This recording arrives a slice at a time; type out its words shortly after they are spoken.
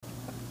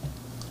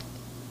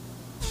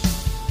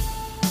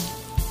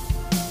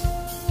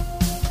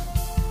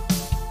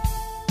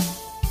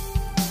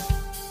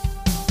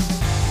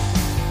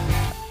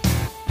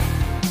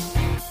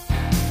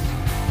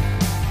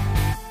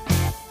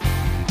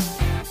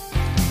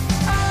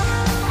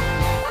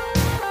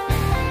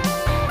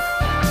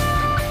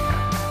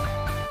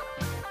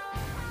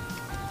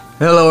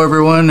Hello,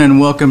 everyone, and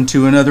welcome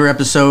to another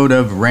episode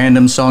of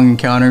Random Song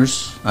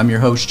Encounters. I'm your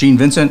host, Gene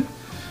Vincent,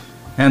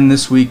 and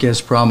this week,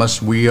 as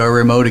promised, we are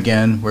remote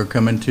again. We're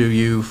coming to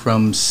you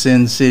from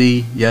Sin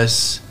City,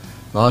 yes,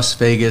 Las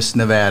Vegas,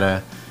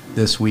 Nevada.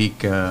 This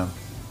week,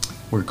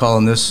 we're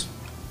calling this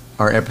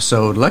our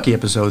episode, lucky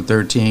episode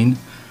 13.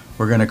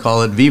 We're going to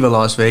call it Viva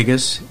Las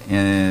Vegas,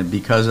 and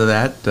because of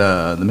that,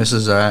 the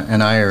missus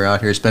and I are out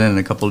here spending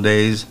a couple of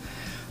days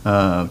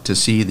to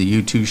see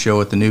the U2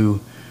 show at the new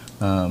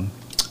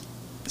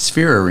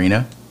Sphere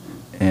Arena,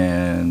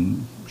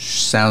 and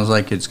sounds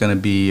like it's going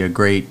to be a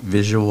great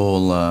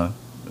visual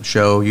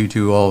show.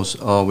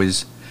 U2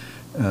 always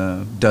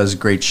does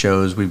great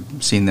shows. We've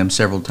seen them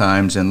several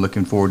times and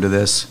looking forward to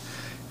this.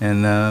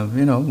 And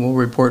we'll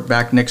report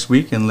back next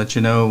week and let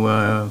you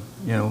know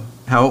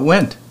how it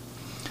went.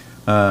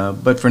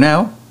 But for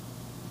now,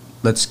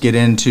 let's get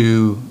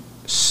into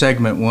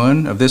segment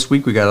one of this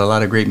week. We got a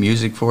lot of great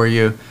music for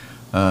you.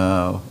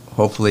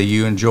 Hopefully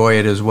you enjoy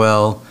it as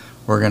well.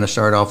 We're going to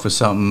start off with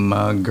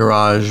something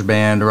garage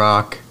band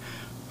rock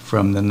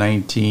from the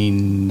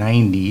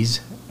 1990s.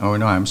 Oh,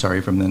 no, I'm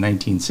sorry, from the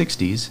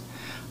 1960s,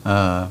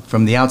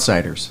 from The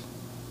Outsiders.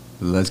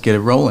 Let's get it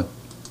rolling.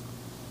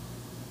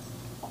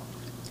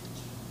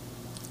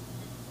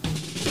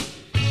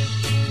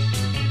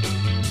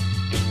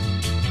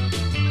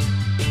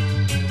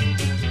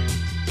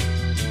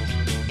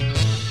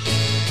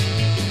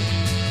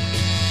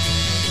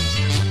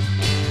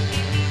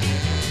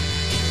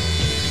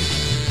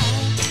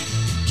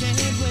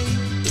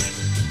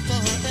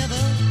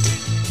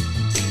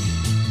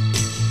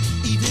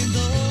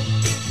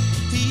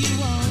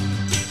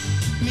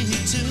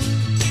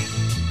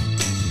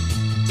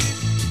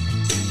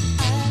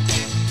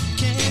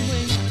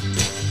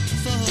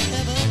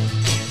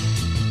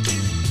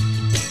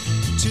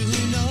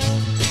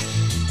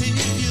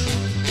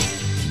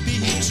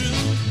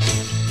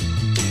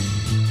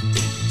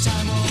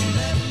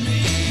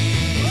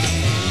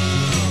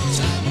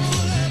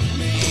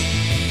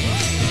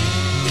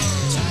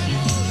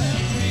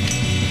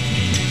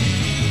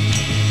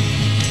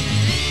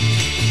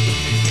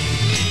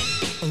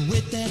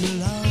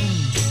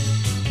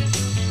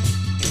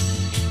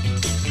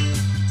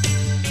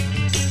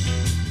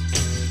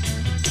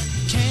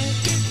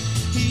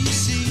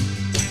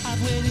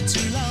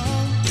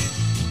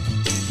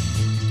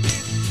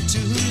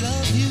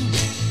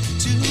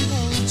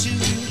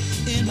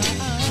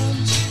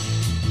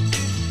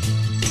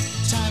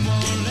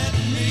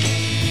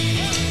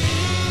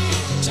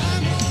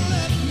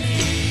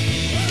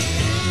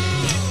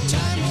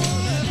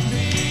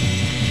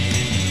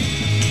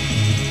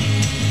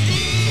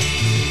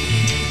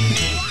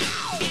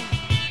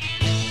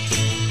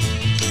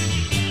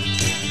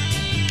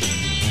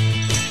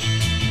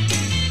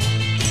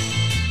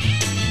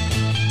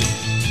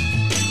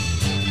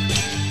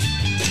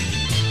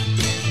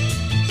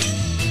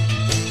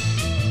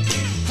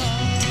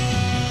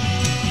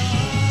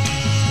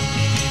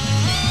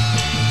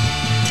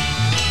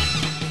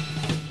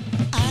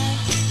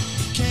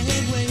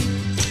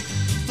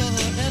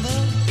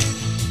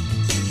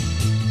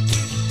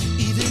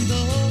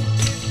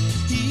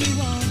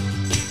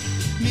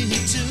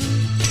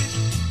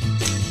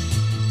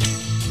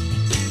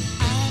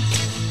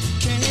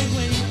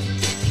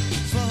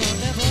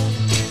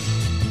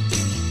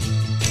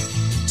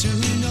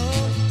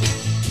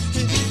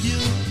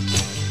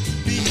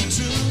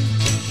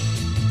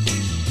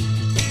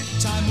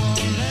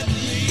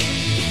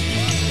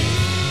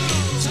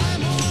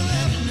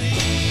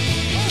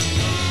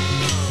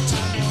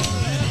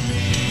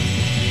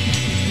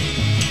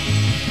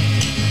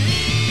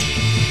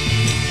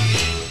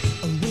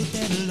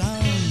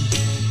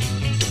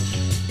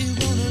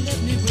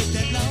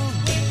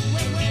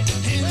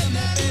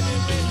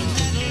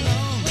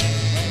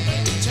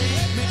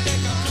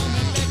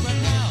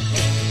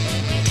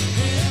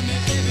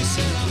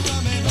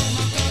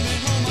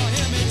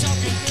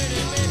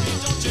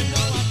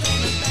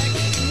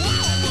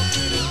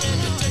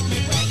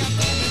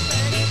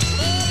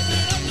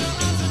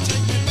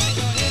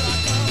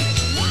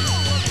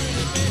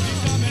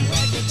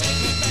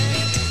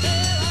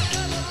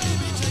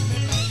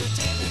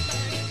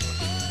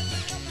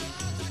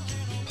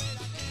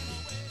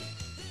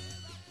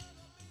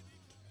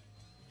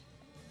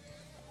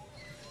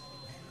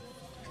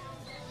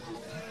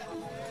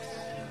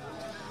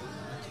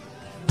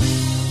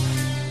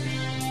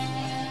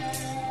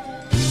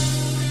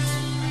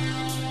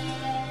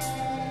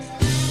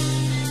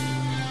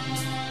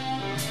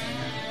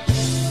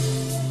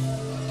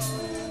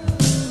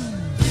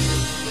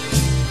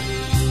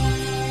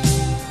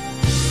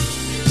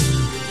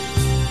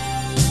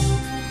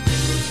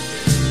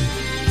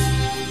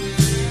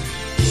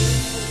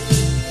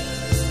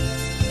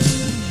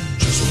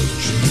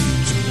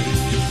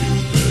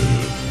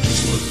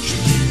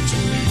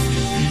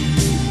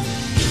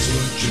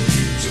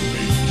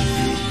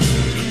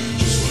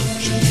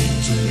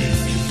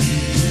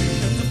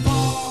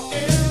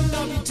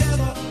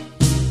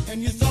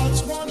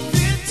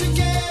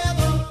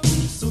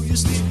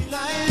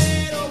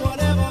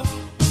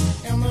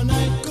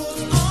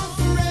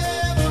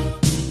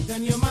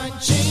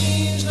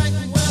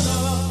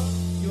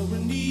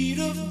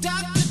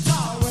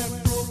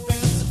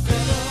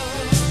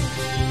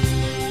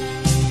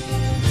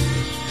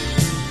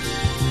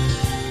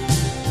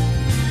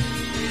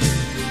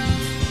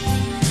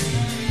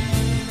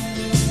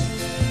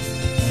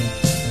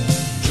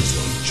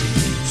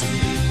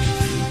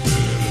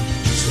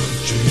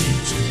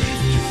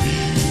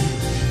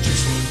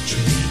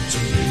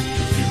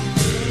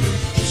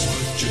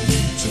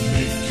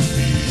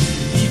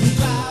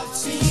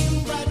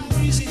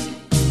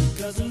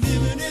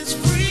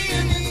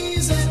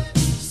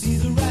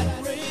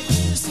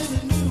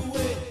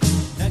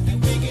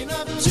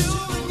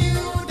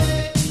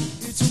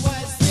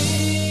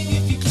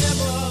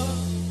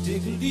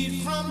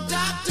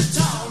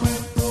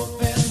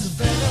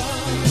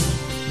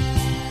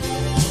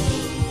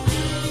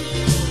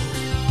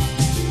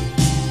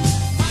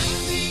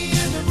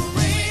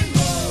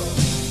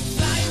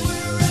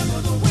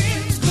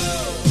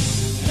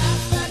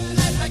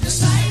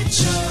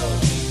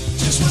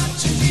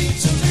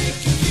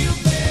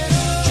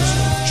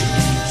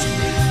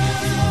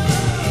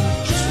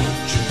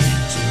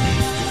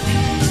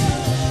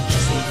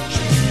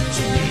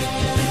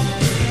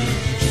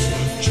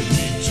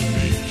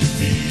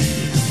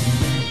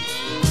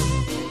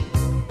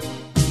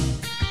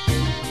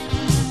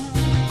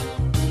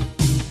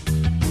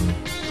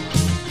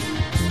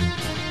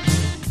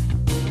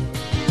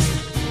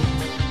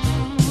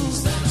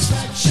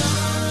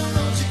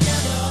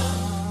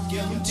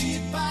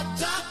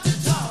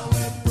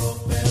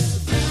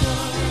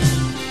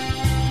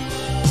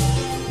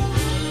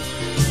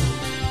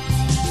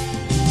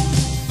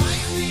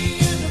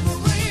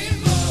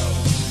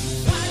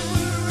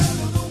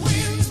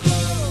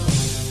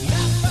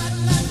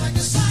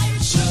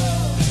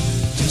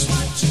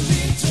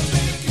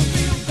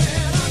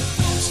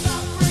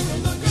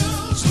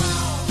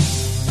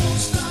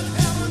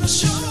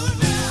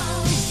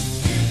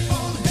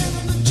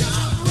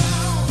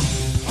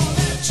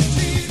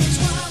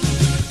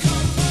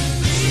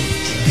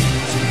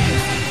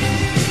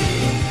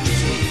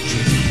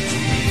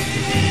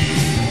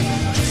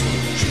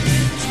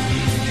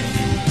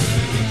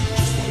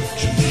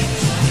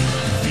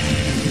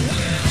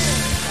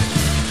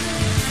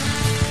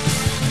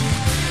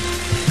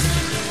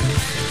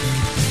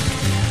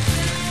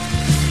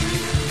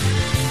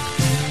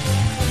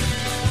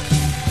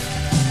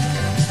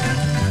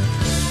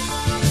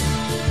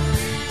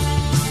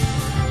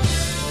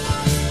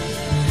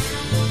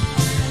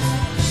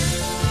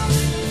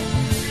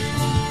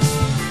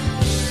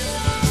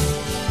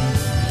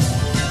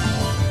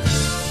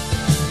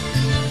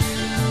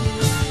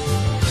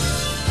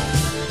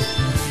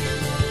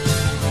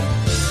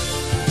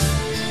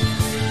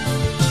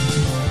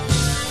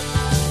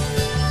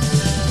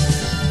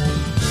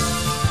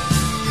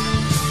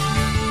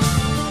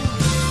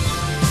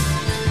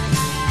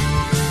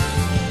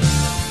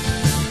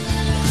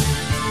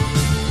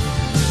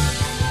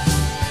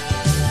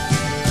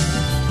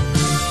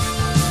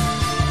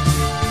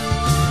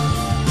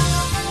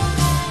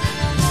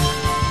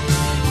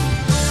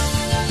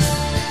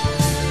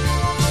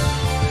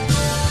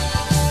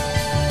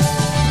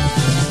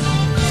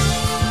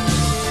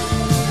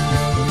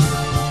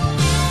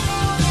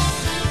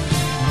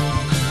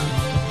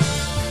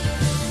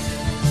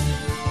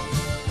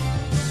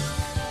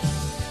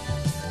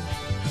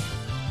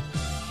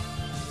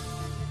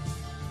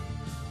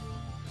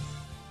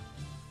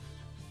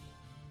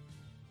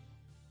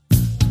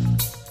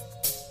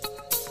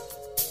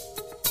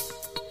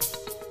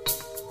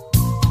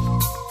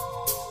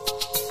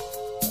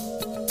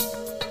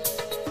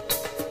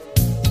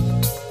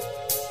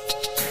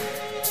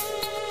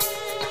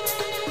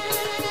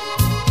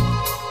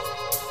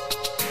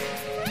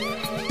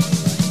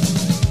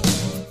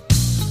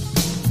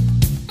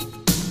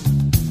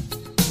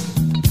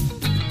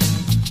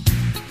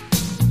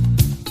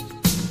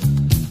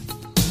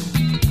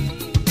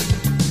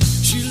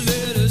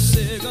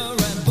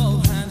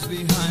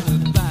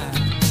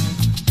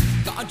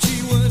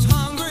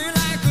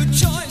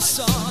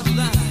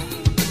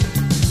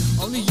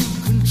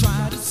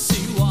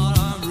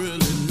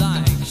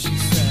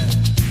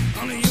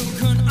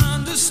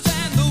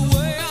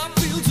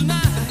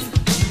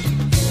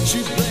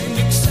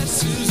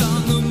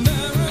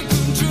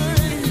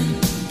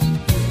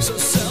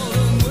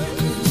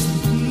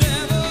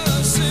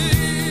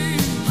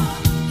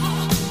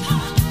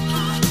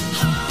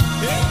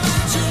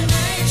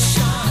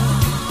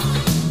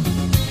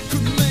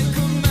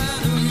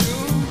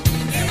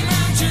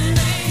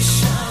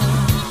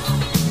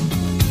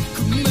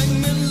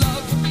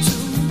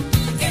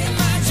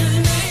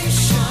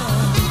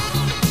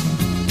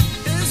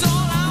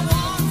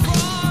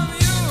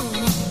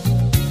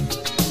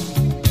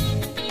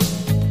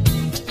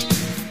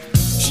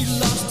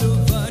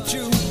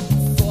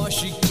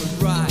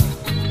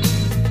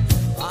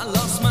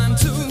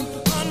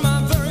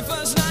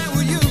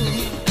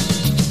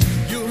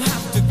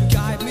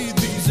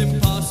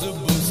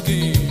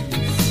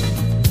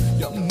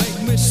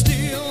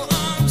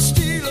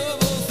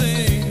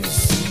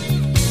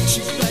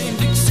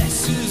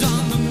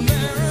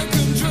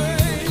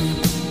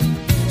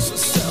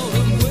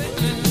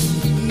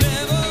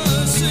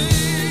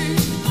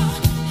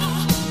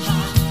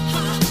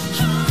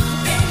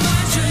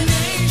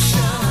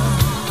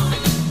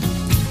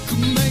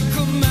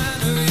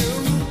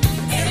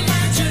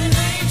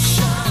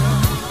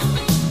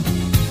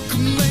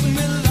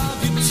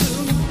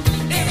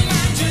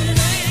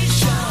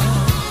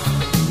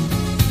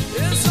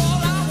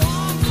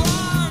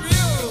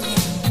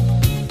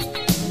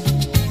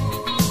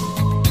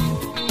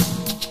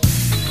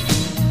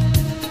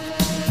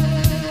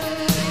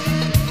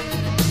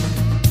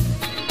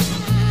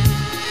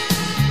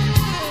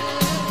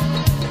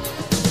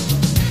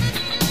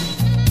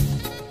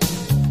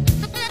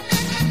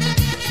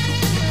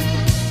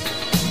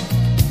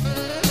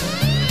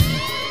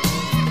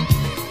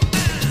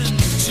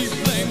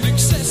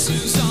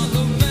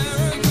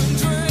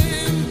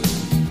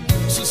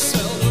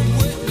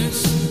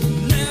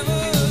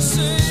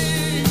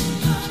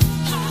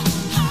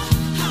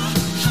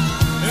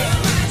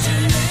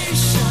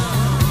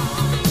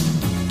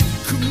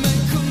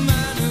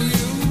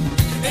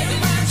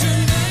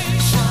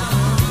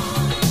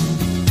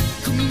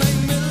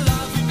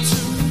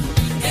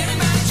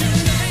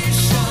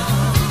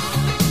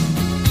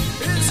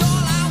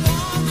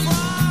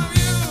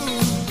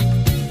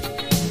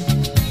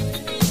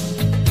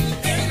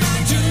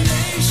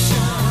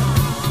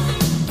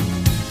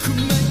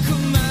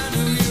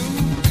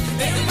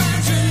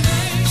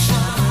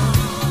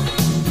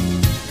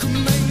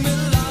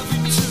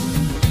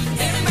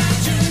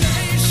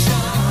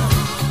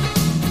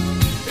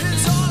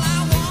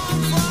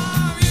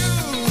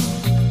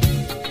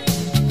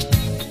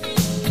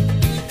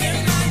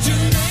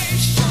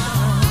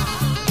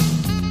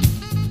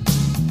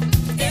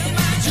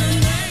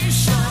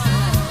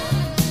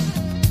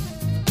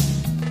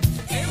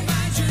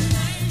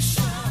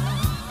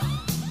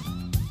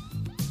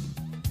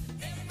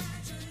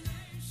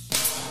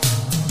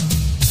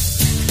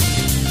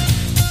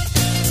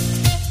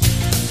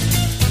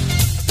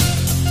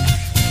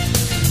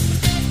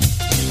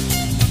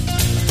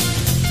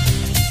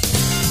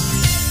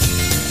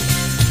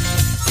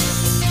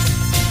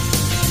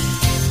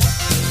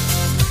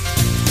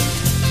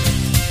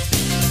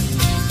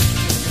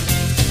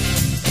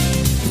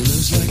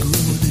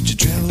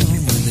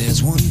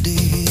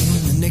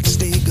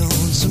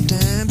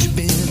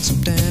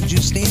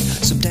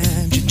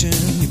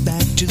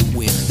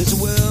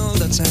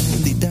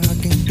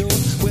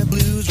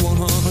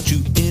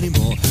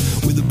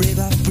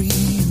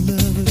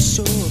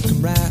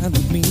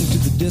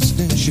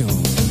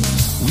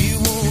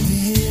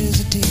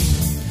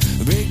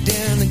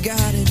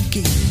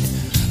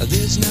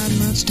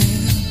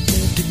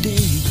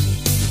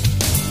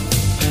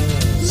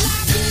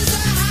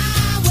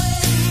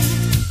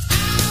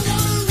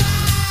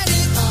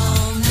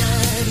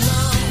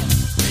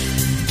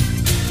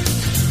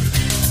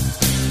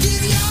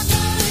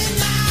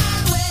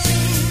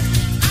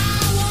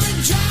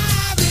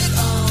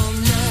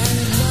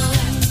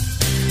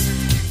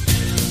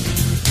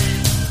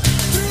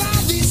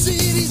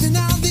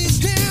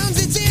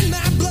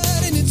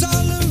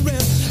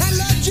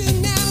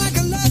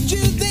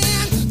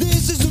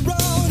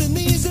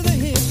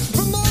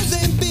 From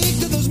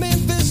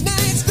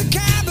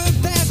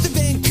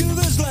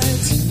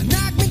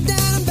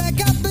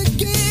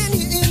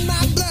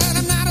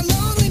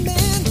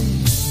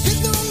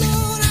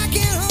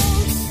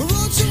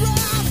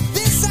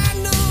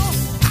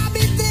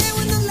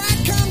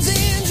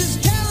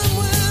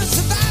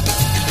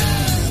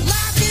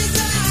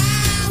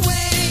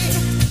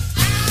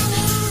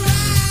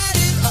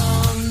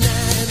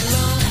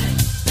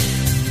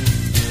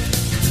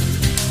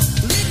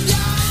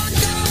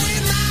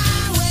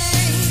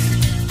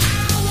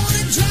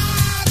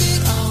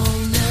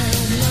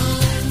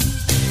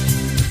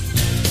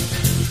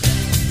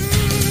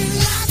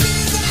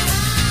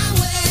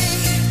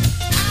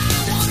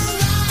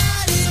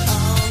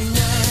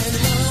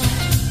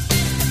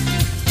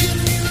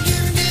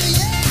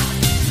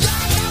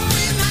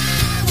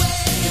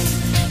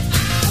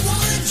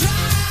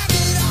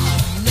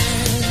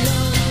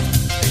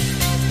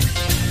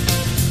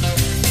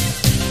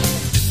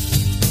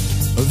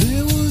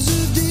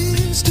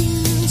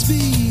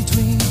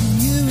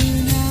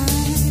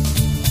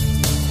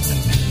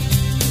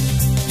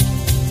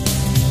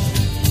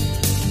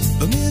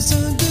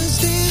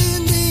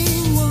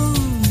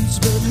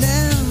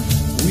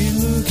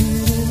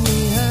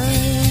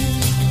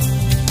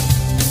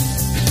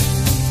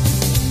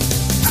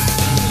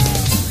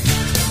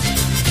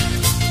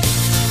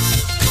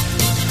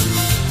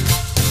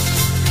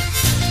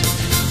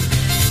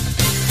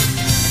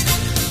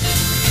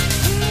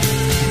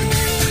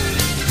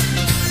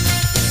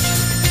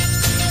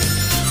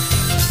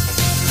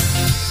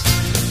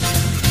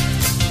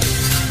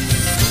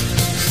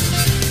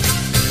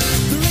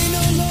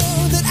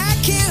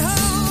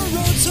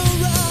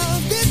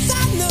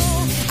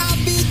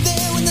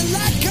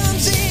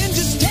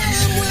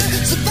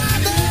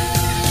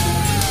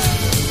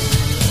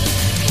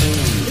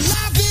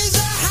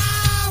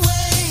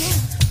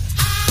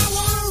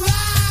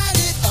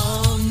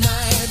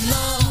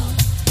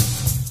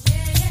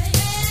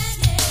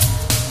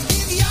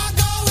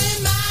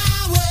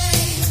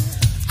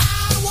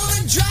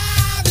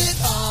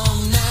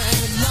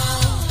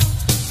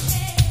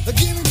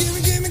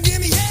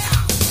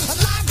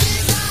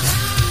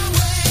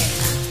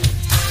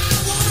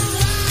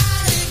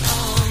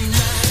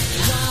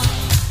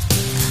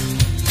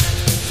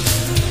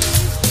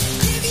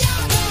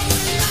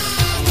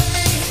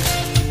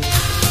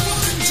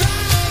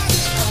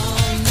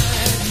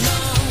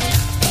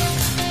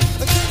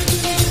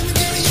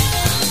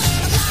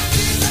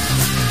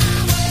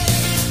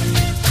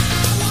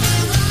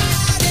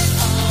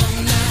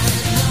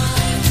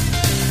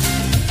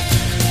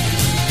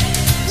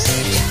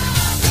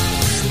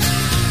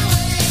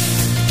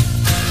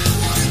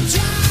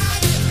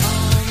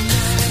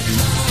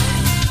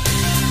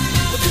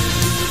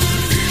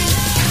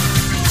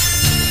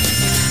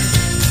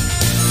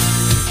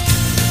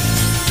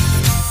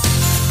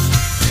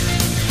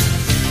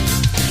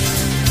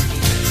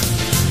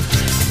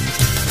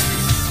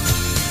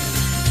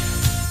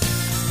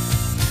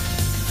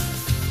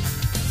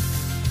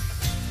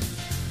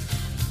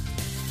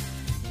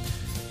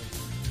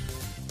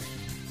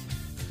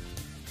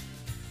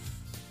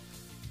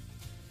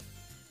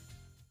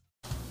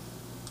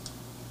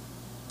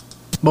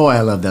Boy,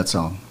 I love that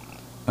song.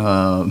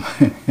 Um,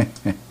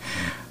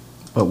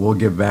 but we'll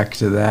get back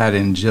to that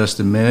in just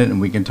a minute,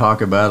 and we can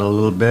talk about it a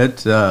little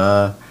bit.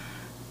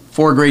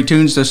 Four great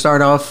tunes to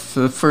start off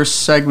the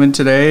first segment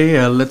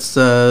today. Let's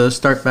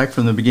start back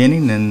from the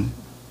beginning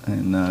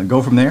and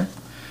go from there.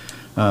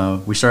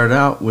 We started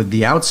out with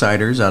The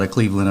Outsiders out of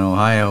Cleveland,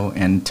 Ohio,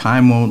 and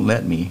Time Won't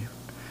Let Me.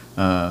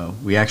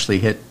 We actually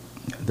hit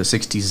the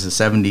 60s, the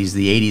 70s,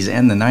 the 80s,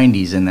 and the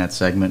 90s in that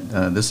segment.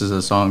 This is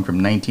a song from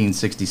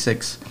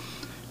 1966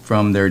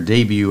 from their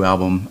debut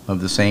album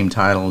of the same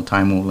title,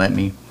 Time Won't Let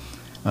Me.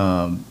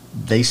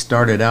 They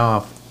started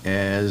off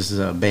as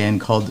a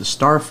band called the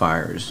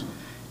Starfires,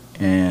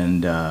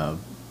 and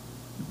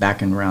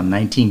back in around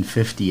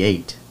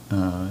 1958,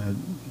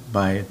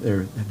 by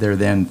their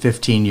then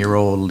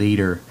 15-year-old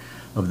leader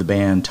of the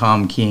band,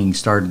 Tom King,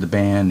 started the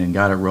band and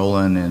got it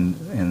rolling,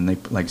 and they,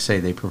 like I say,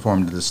 they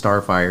performed at the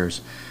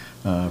Starfires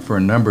for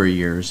a number of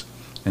years,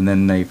 and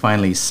then they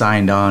finally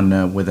signed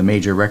on with a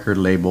major record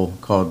label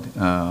called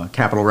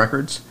Capitol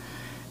Records,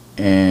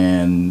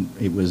 and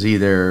it was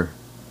either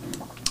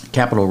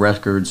Capitol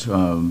Records,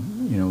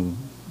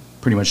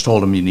 pretty much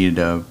told them you needed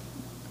to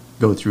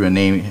go through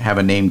have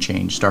a name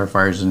change.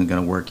 Starfires isn't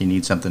going to work. You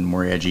need something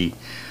more edgy.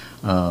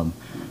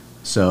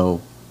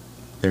 So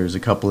there's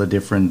a couple of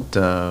different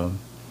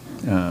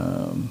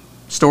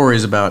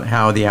stories about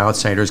how the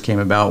Outsiders came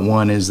about.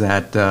 One is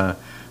that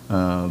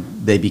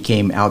they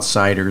became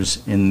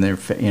outsiders in the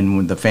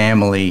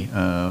family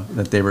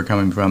that they were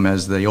coming from,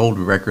 as the old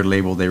record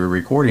label they were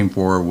recording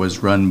for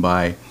was run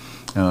by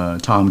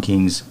Tom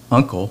King's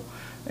uncle.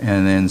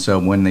 And then so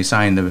when they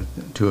signed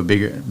to a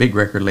big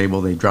record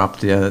label, they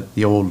dropped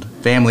the old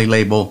family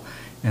label,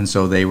 and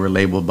so they were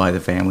labeled by the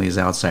family as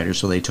Outsiders,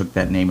 so they took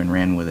that name and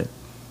ran with it.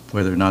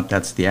 Whether or not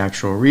that's the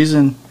actual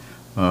reason,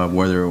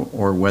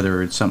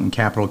 whether it's something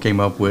Capitol came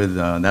up with,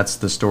 that's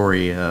the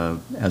story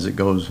as it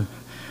goes,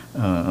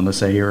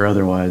 unless I hear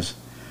otherwise.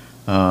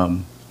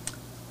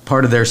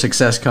 Part of their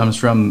success comes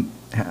from,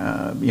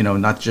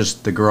 not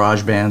just the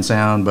garage band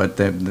sound, but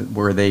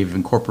where they've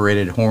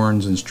incorporated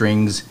horns and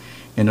strings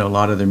into a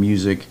lot of their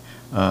music.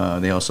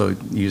 They also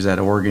use that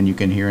organ you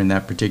can hear in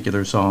that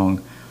particular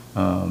song.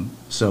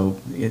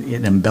 So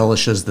it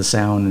embellishes the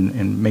sound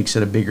and makes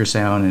it a bigger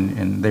sound,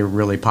 and they were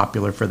really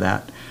popular for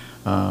that.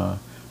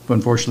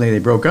 Unfortunately, they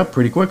broke up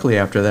pretty quickly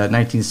after that,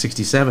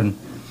 1967.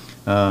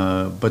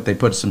 But they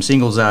put some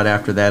singles out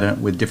after that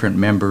with different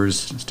members,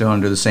 still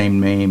under the same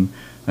name,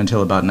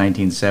 until about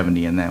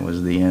 1970, and that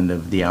was the end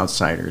of the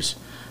Outsiders.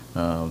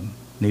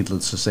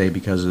 Needless to say,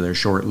 because of their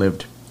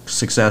short-lived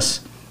success,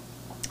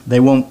 they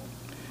won't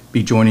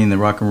be joining the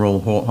Rock and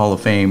Roll Hall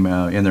of Fame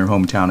in their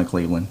hometown of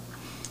Cleveland.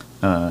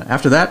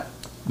 After that,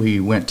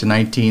 we went to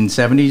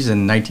 1970s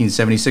and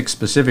 1976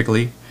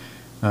 specifically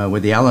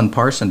with the Alan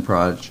Parsons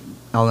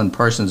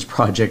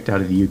Project out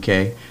of the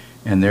UK,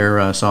 and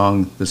their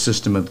song "The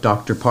System of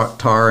Dr.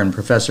 Tar and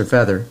Professor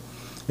Feather."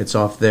 It's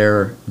off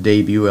their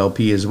debut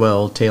LP as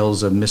well,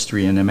 Tales of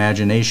Mystery and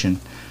Imagination.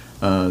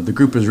 The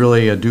group is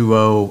really a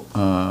duo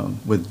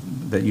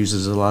that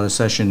uses a lot of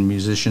session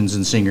musicians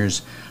and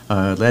singers,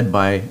 led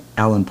by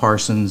Alan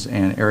Parsons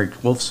and Eric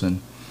Wolfson.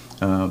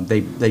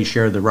 They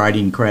share the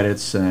writing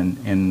credits,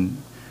 and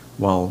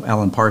while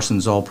Alan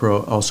Parsons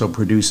also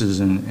produces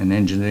and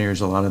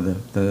engineers a lot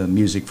of the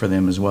music for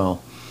them as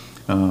well.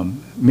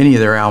 Many of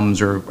their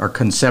albums are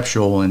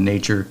conceptual in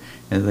nature,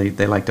 and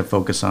they like to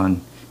focus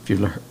on, if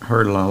you've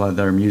heard a lot of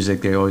their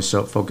music, they always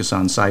focus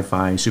on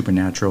sci-fi,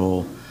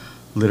 supernatural,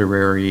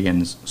 literary,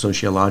 and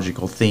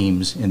sociological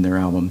themes in their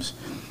albums.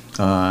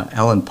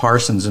 Alan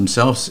Parsons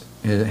himself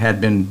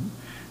had been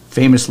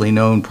famously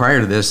known prior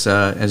to this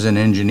as an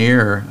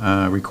engineer,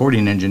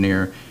 recording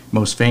engineer.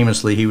 Most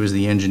famously, he was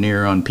the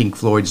engineer on Pink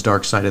Floyd's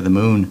Dark Side of the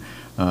Moon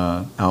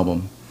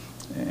album.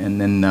 And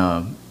then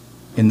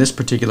in this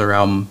particular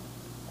album,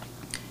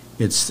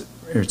 it's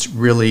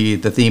really,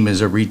 the theme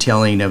is a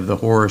retelling of the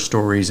horror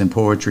stories and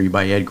poetry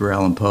by Edgar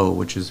Allan Poe,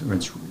 which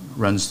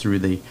runs through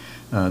the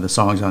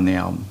songs on the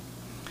album.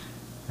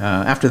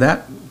 After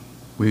that,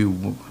 we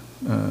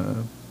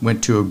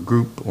went to a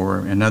group or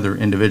another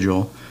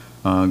individual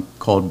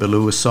called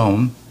Belou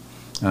Somme,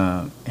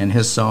 and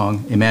his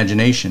song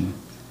Imagination.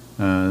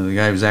 The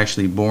guy was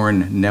actually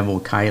born Neville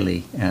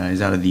Kiley.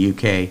 He's out of the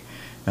UK.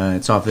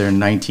 It's off their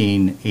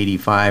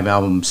 1985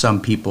 album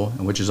Some People,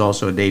 which is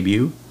also a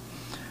debut.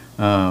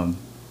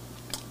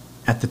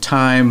 At the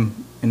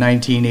time, in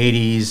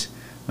 1980s,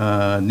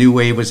 New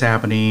Wave was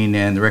happening,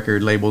 and the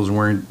record labels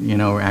weren't,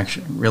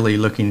 actually really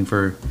looking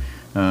for,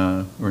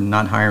 or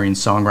not hiring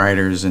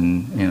songwriters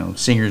and,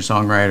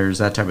 singer-songwriters,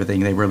 that type of thing.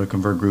 They were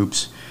looking for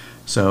groups.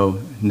 So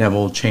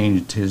Neville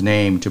changed his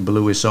name to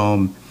Belou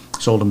Somme,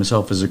 sold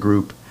himself as a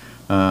group,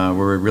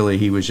 where really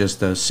he was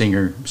just a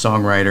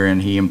singer-songwriter,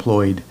 and he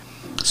employed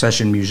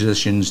session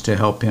musicians to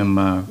help him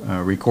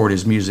record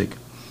his music.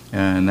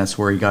 And that's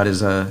where he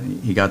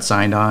got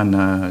signed on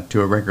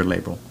to a record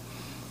label.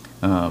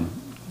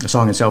 The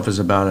song itself is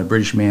about a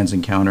British man's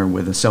encounter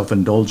with a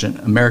self-indulgent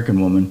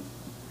American woman.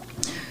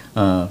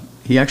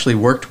 He actually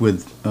worked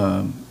with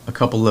a a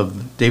couple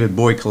of David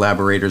Bowie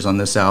collaborators on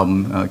this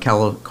album,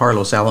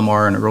 Carlos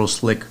Alomar and Earl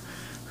Slick,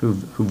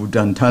 who've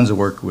done tons of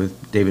work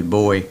with David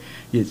Bowie.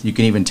 You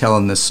can even tell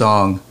in this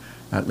song,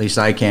 at least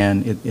I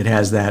can, it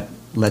has that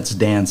Let's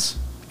Dance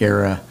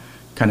era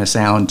kind of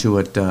sound to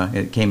it.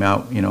 It came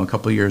out, a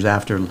couple of years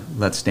after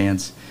Let's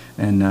Dance,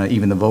 and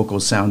even the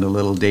vocals sound a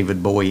little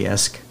David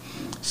Bowie-esque.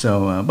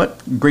 So,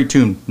 but great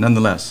tune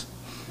nonetheless.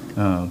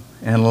 And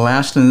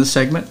last in this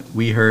segment,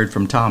 we heard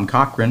from Tom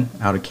Cochrane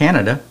out of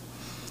Canada,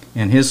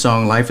 and his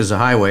song "Life Is a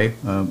Highway,"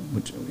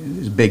 which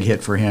is a big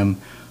hit for him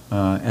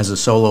as a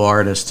solo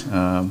artist.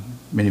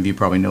 Many of you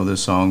probably know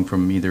this song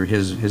from either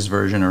his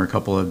version or a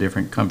couple of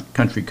different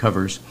country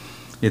covers.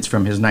 It's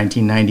from his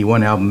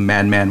 1991 album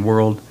Madman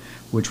World,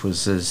 which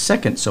was his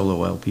second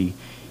solo LP.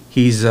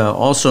 He's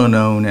also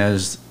known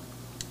as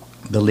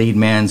the lead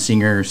man,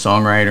 singer,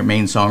 songwriter,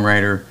 main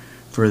songwriter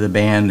for the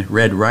band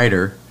Red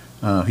Rider,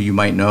 who you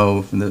might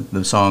know from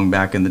the song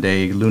back in the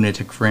day,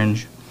 Lunatic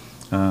Fringe.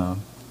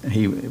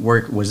 He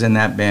was in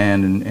that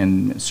band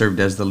and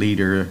served as the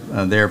leader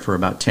there for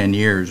about 10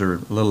 years, or a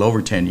little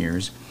over 10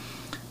 years.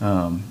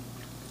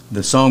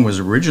 The song was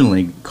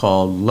originally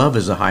called Love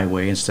Is a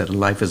Highway instead of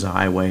Life Is a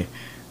Highway.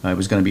 It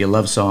was going to be a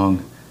love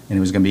song, and it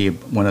was going to be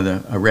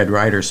a Red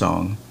Rider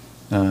song,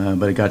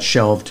 but it got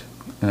shelved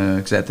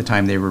because at the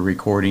time they were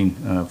recording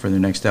for their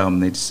next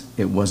album,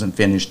 it wasn't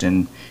finished,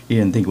 and he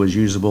didn't think it was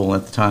usable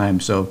at the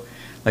time. So,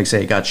 like I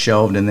say, it got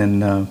shelved, and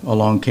then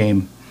along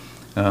came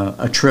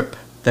a trip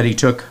that he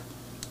took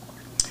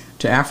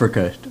to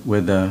Africa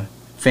with a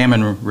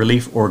famine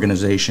relief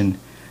organization,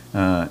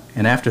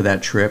 and after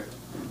that trip,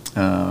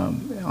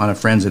 on a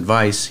friend's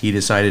advice, he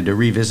decided to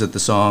revisit the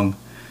song,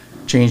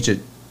 changed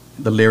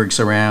the lyrics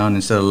around.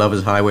 Instead of Love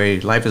Is a Highway,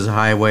 Life Is a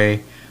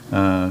Highway,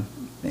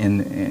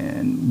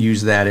 and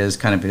use that as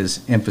kind of his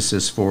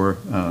emphasis for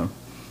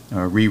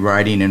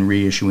rewriting and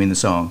reissuing the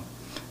song.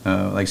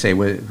 Like I say,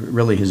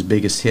 really his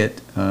biggest hit,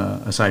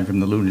 aside from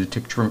the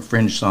Lunatic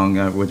Fringe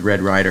song with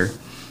Red Rider.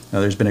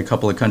 There's been a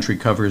couple of country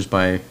covers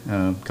by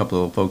a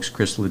couple of folks,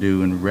 Chris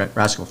Ledoux and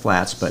Rascal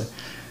Flatts, but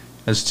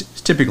as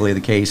typically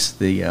the case,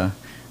 the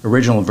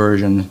original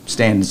version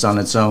stands on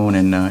its own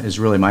and is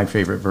really my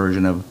favorite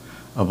version of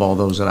all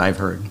those that I've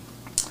heard.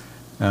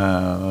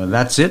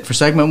 That's it for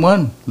segment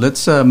 1.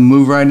 Let's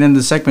move right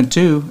into segment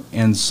 2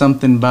 and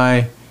something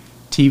by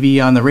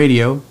TV on the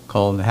radio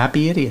called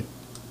Happy Idiot.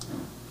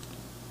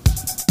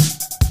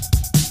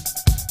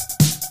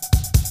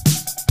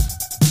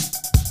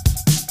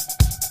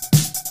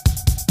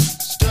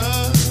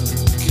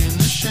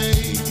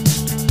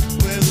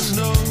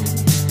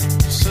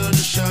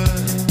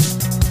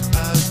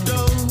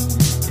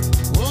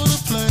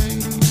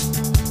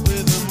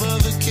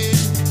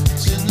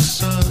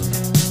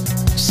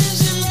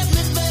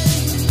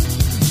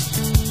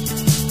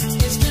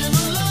 It's been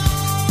a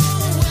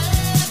long way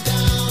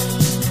down.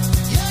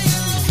 Yeah, you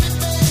left me,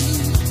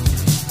 babe.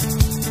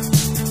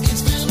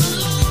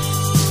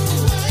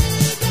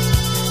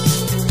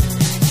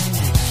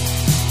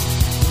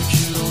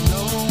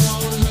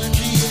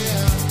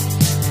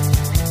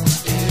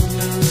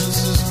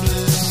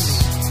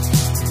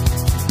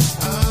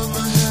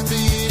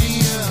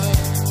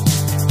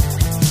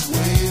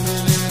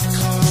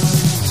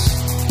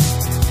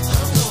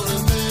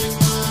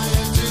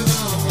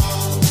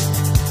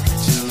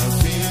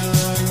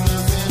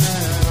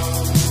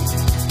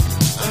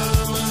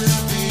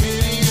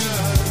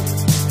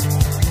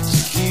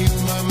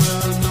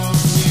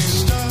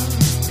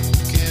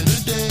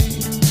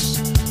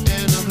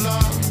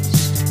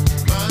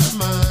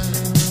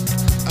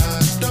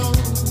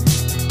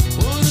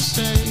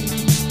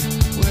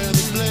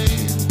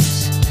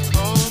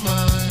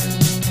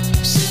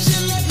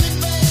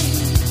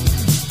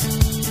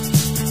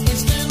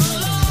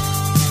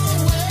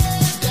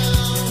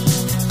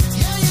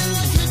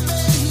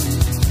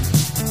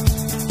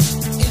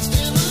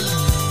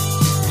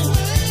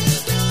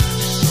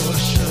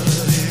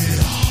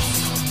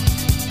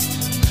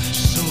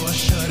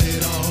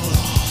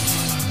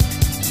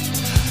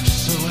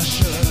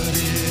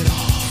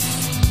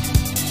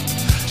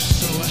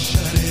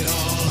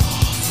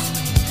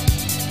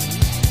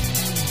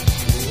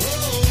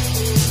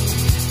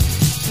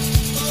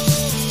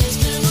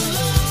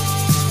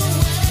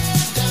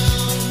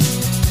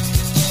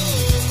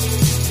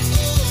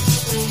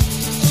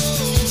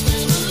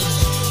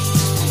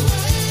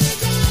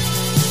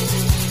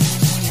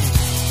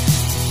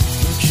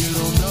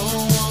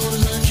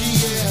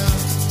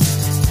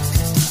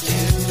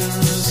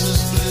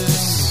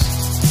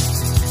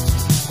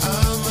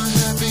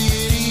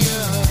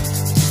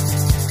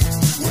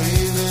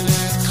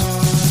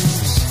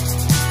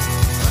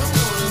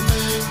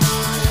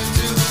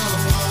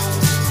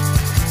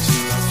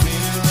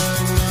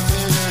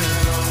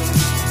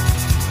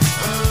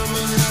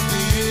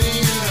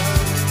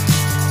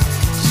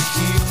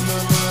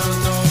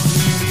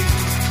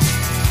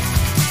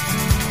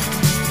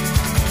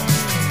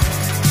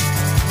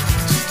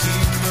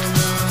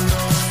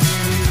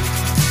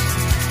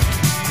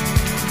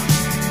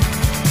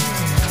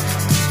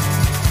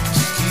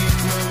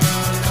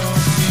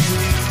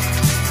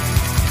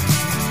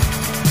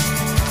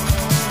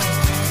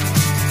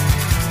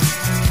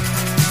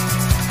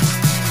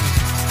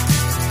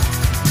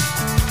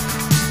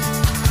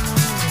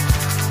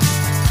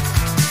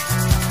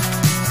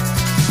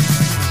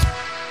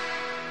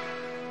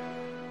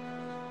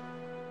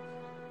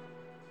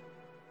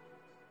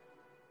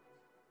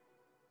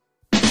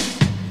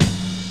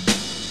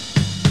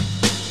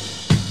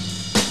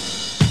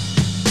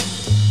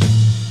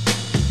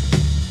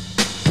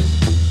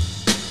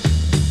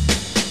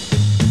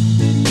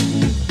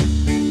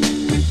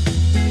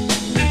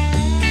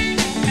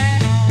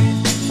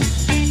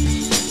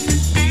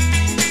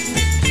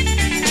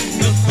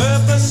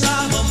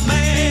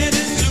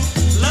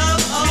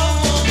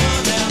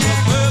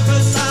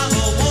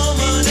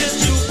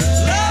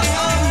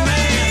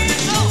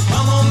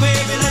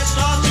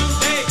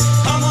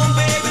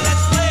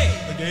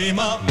 game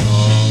of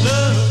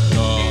love,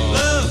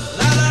 love,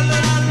 la la la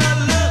la la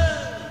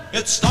love.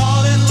 It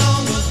started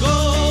long ago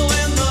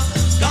in the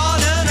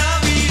Garden of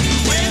Eden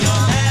when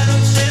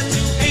Adam said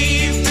to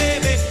Eve,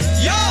 baby,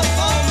 you're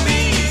for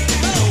me.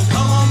 So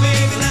come on,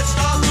 baby, let's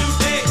start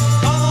today.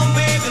 Come on,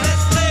 baby,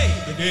 let's play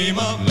the game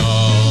of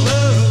love,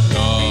 love,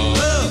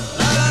 love,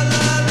 la la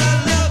la la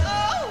love.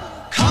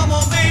 Come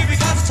on, baby,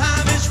 'cause the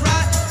time is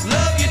right.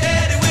 Love your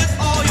daddy with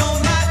all your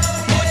might.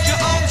 Put your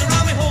arms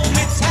around me, hold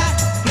me tight.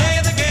 Play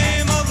the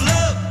game of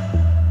love.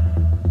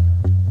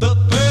 The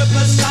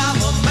purpose of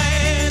a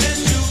man is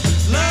to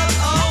love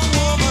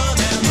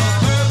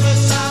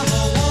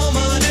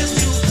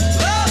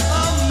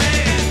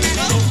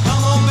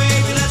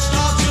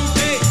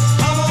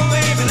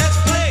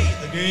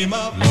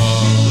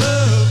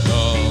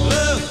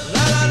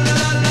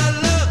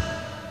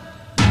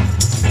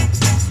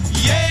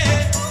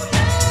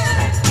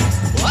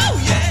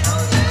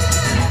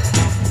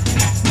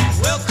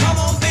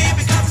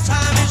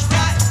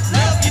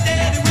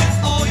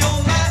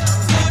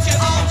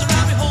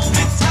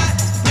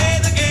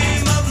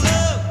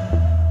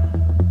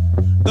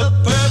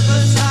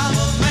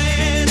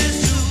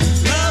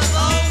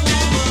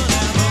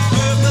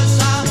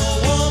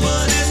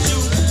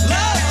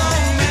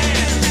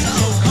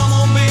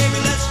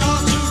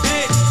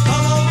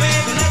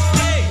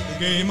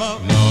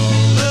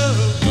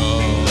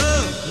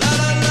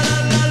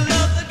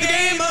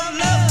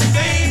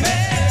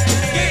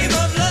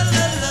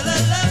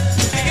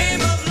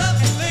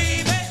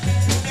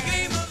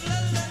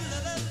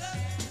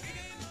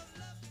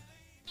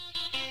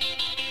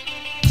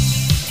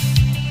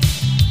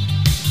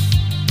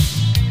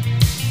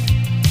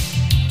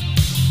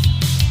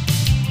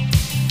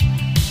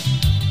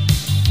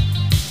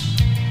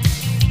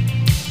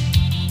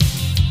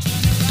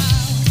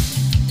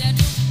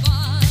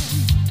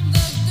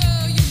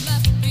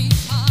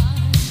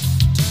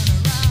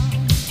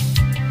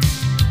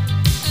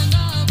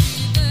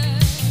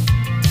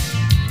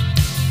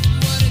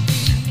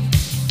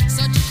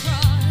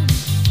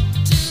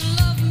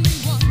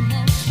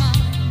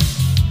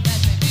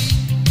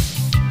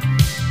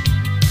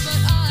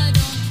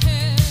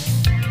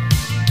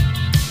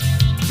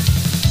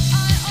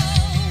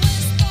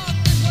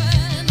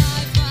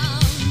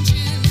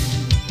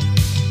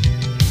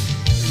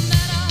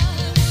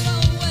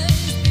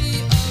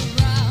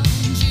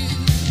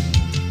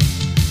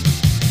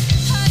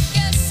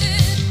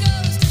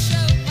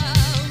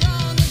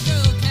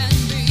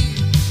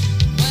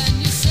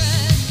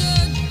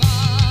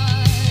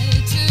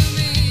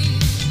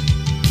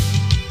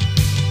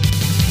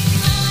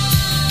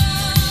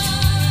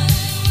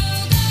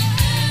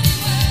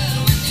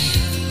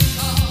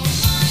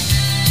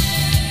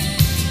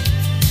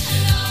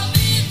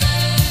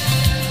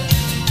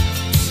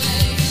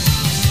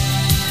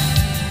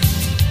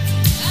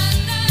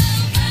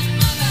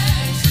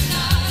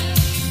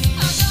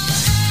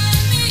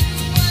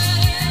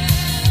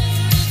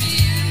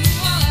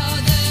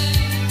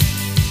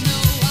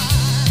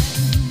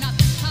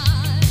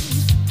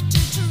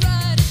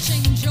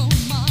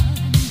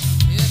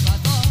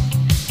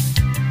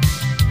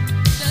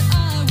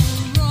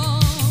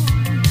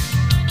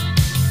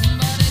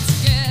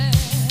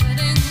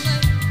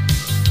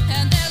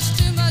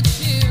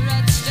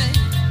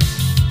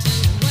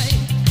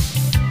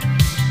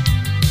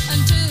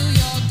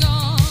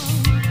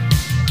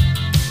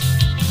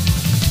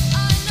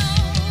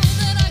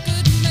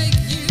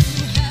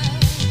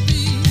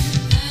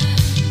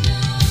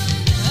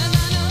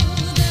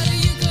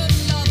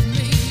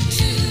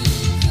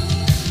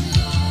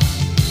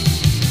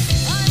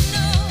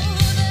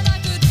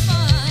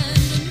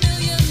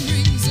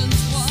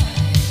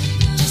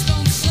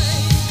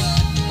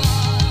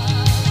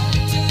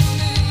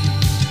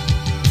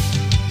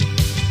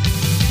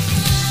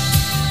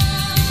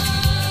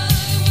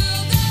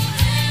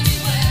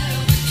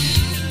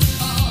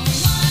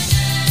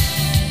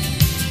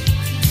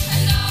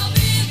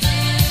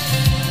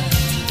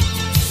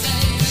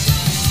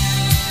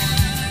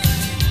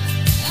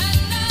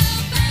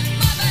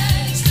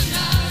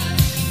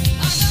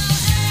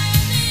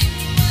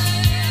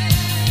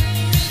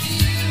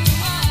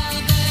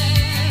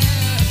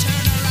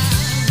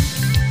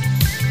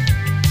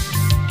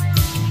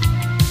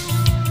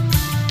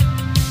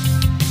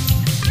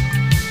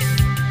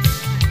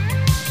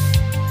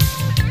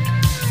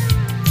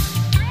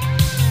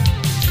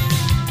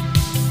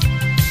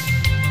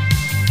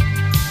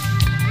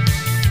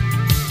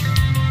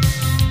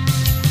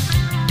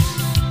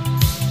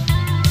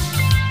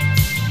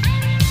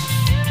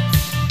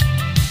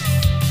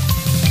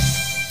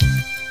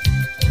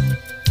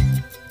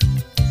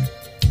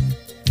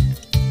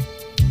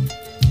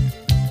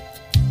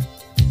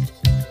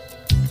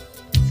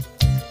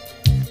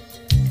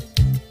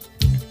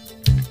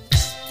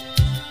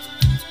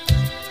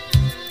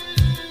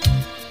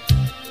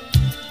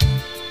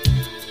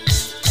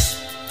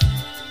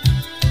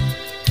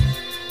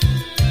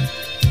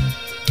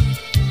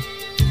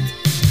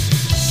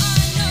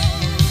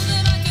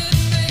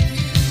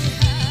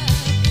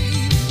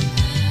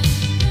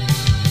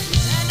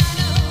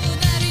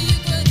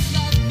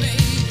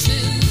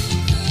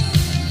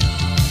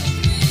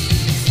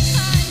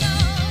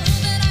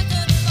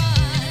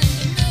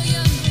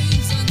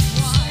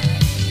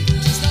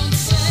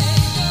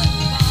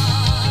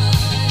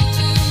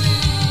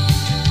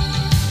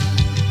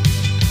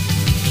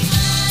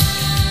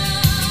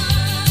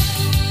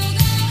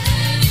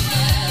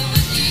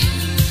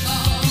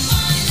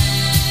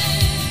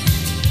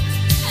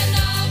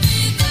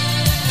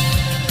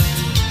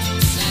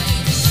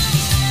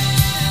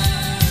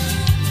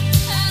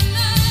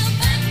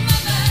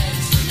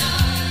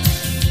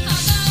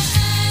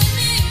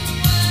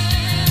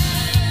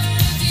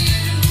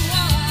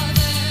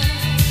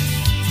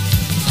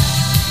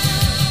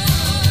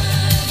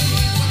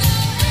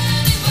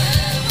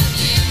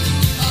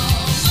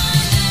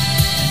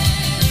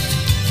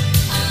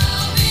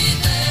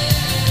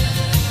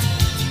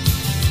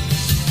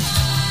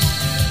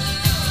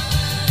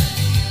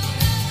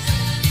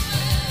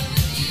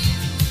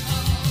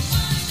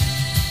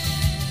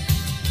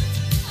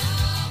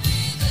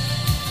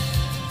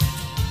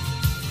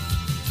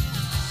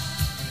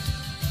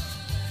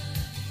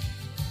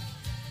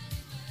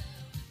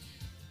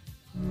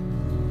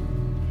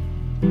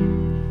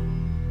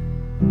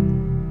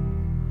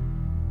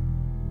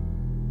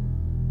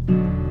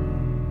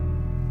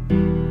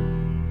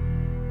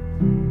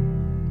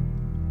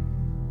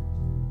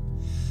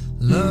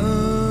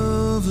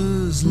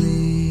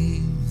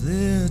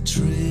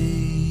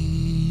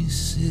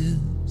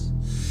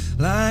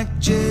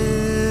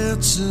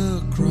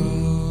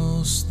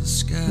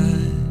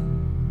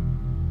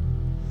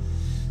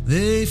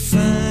they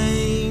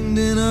find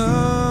in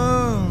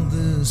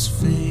others'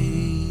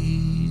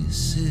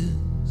 faces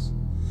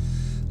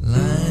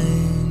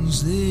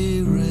lines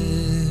they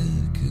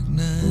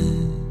recognize.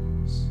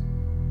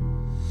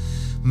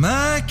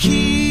 My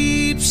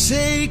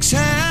keepsakes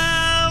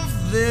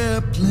have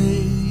their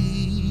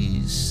places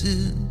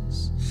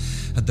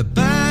at the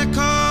back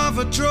of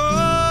a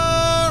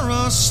drawer,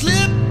 or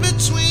slipped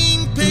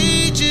between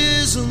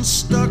pages and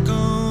stuck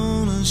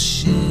on a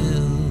shelf.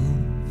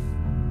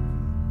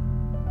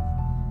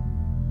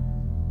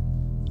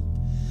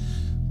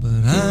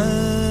 But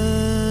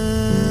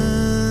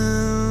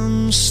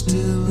I'm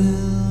still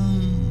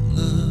in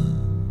love.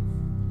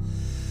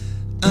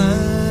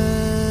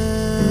 I'm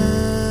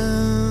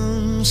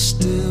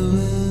still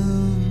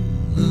in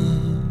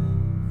love.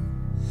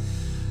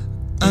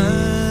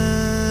 I'm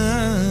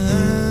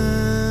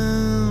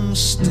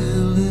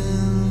still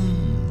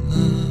in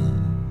love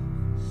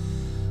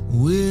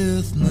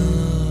with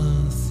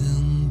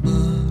nothing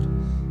but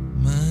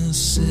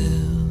myself.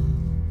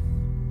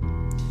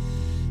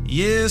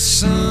 Yes,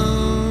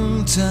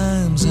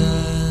 sometimes I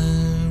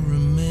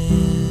remember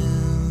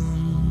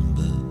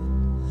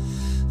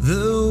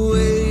the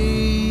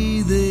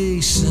way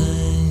they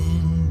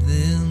signed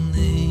their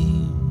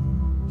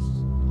names,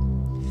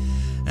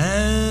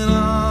 and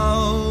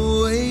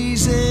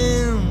always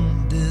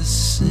in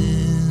December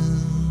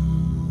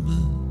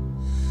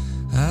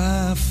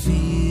I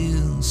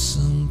feel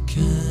some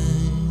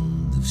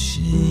kind of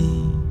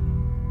shame.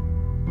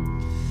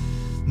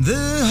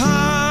 The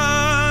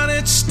heart,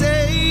 it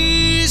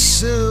stays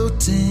so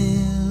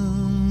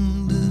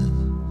tender.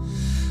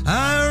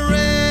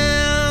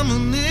 I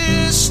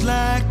reminisce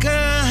like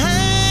a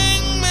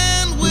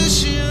hangman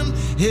wishing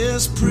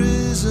his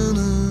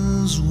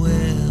prisoners well.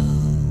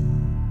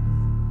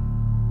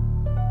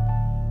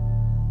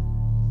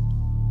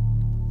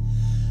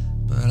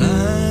 But I'm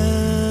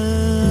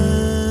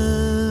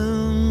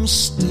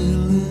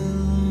still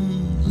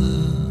in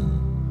love.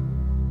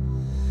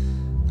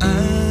 I'm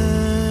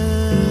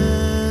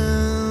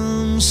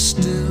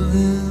still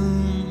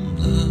in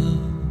love.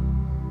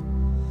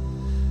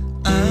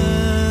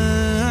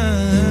 I'm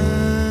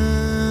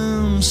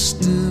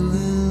still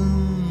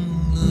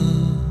in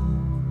love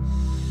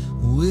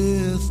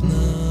with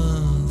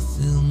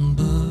nothing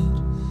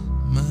but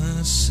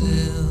myself.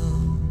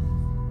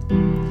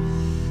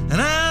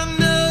 And I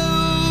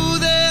know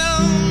their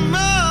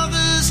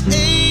mothers'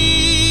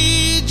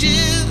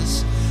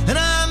 ages, and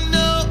I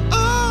know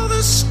all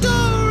the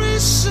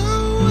stories so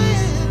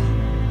well,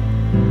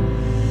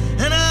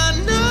 and I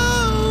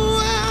know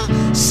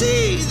I'll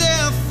see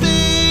their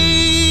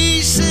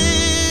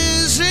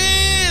faces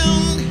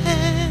in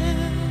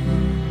hell.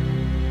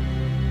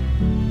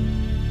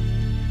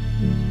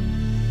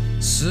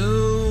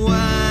 So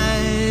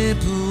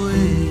wipe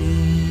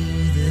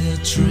away their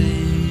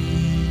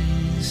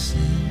traces,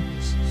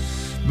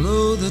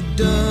 blow the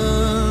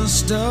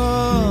dust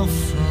off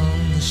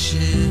from the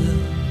shell,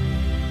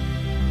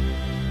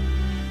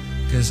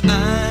 'cause I'm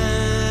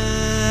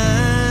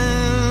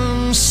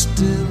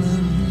still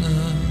in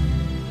love.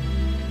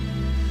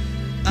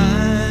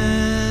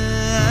 I'm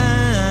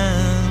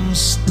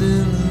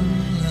still in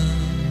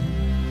love.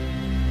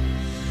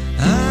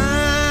 I'm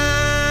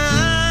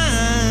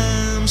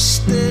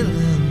still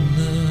in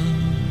love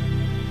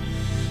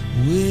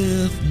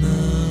with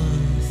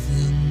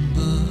nothing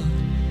but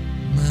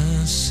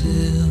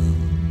myself.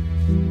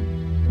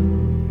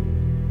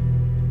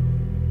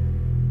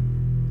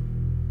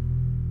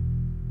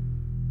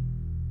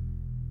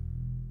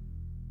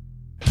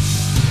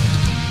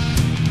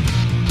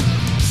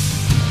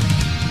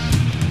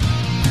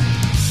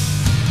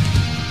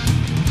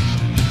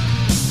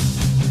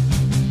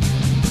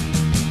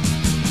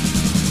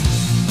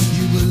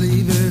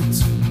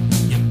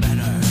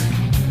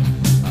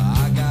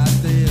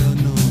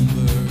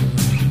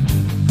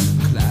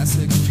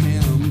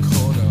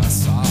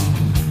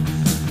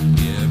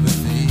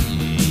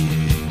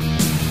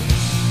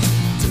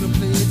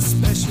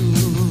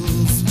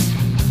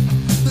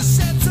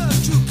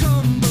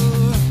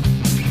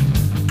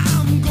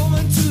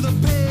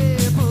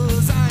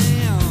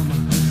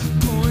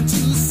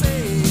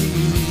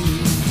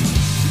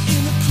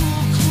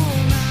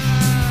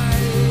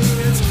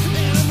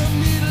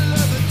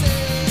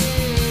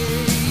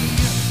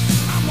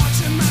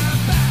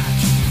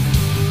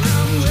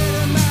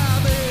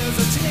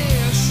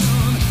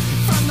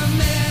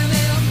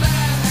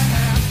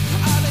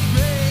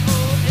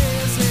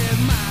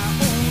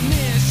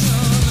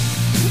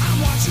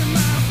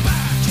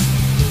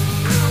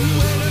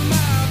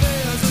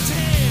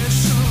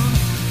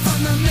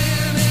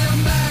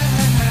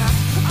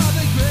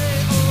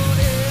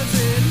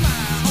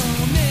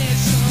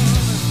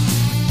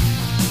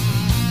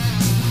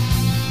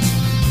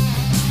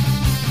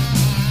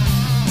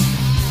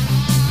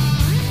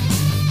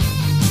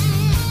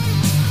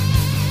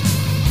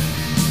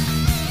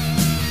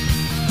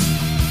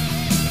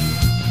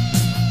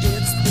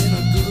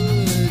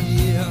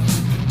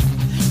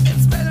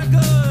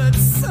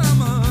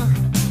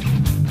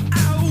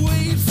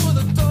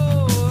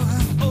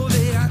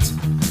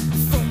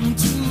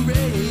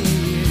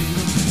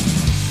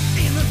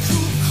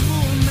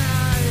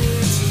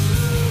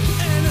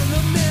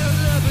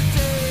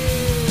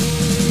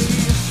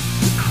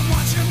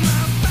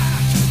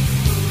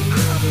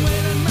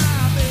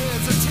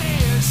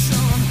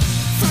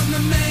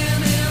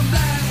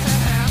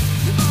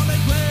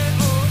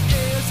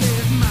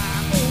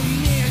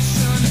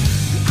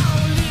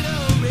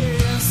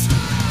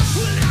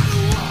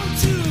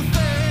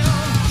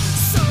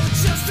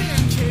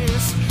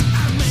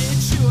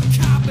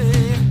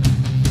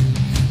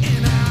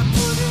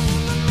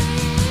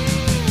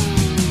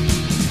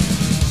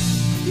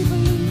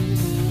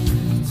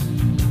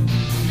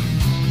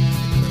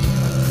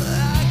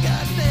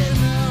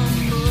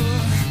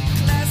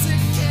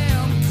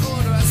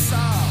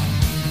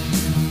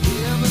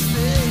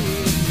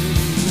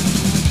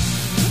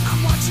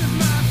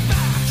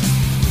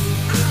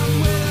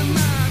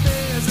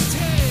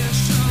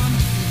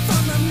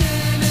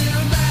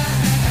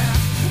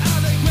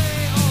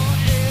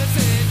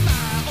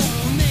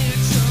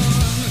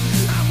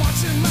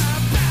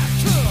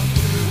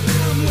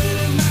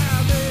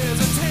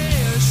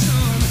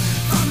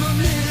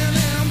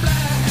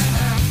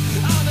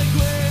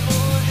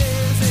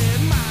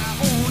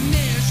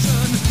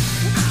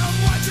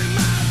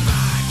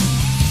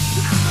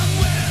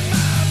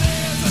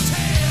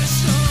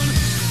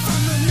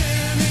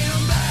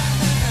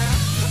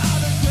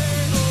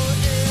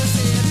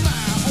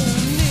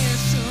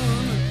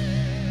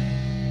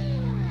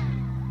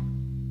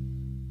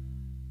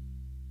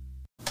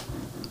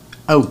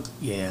 Oh,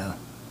 yeah.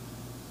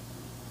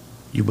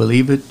 You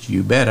believe it?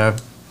 You better.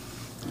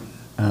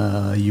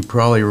 You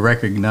probably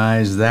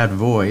recognize that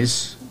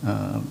voice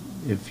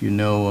if you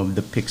know of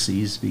the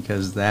Pixies,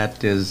 because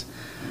that is,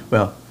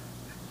 well,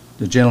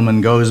 the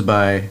gentleman goes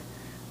by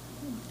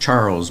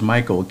Charles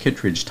Michael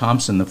Kittredge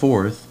Thompson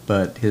IV,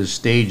 but his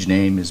stage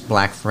name is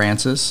Black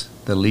Francis,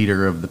 the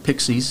leader of the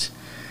Pixies.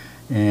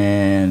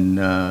 And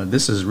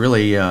this is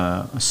really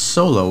a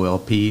solo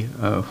LP,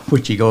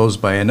 which he goes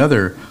by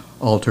another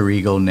alter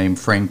ego named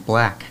Frank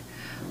Black.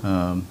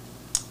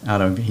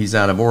 He's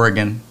out of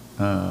Oregon.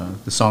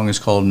 The song is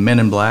called Men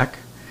in Black,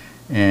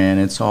 and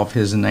it's off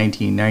his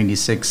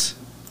 1996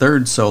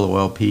 third solo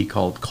LP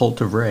called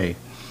Cult of Ray.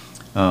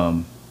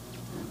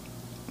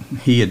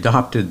 He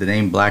adopted the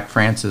name Black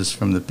Francis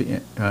from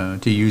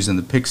to use in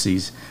the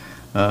Pixies.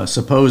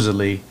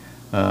 Supposedly,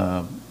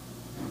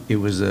 it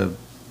was a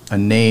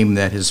name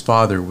that his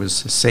father was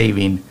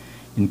saving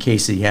in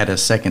case he had a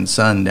second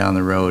son down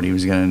the road. He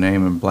was going to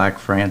name him Black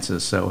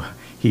Francis, so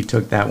he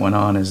took that one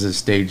on as his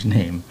stage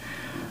name.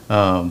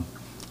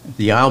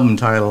 The album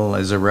title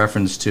is a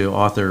reference to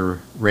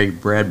author Ray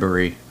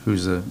Bradbury,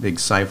 who's a big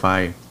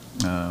sci-fi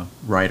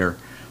writer,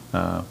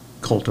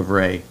 Cult of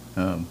Ray.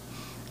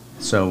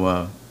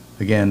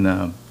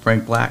 Again,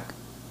 Frank Black,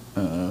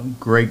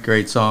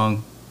 great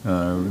song,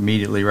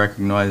 immediately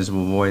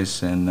recognizable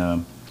voice,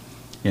 and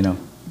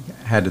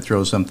had to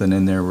throw something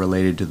in there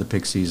related to the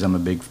Pixies. I'm a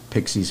big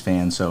Pixies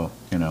fan, so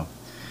you knew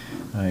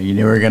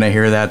we were going to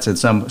hear that,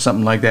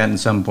 something like that, in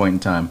some point in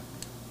time.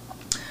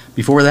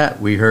 Before that,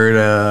 we heard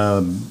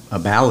a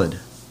ballad,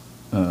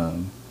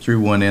 threw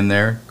one in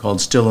there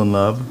called "Still in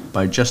Love"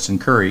 by Justin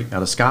Curry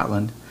out of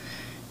Scotland.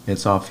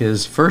 It's off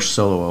his first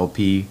solo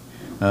LP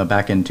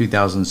back in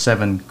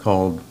 2007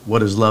 called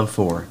 "What Is Love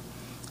For?"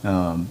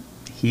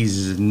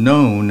 He's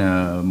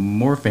known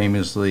more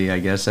famously, I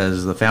guess,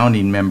 as the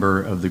founding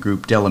member of the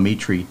group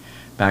Delamitri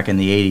back in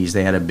the 80s.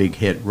 They had a big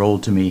hit, "Roll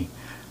to Me,"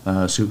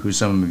 who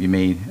some of you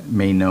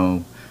may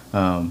know.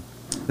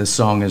 This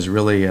song is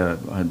really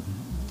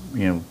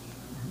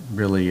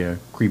really a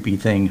creepy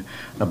thing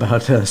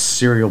about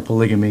serial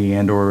polygamy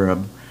and or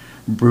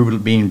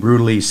being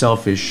brutally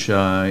selfish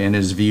in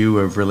his view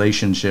of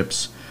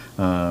relationships,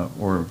 the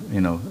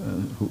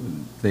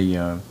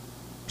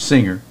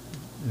singer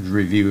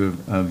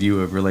view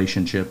of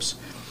relationships,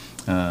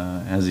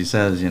 as he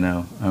says,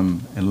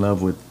 I'm in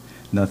love with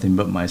nothing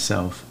but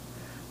myself.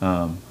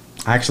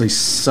 I actually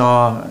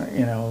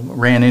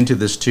ran into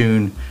this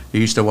tune. I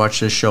used to watch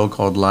this show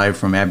called Live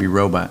from Abbey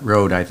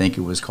Road, I think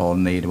it was called,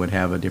 and they would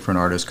have a different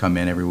artist come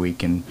in every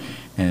week and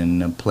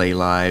play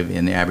live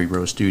in the Abbey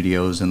Road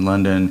studios in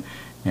London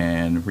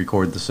and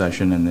record the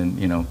session, and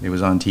then it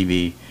was on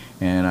TV,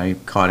 and I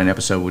caught an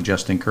episode with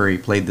Justin Curry,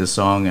 played this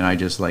song, and I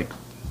just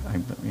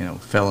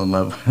fell in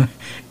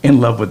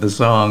love with the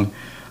song.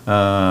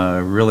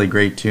 Really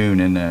great tune,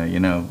 and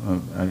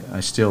I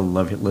still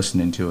love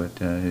listening to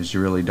it. It's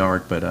really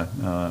dark, but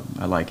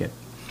I like it.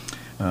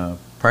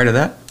 Prior to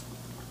that,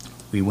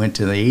 we went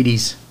to the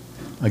 80s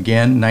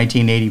again,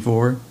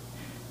 1984,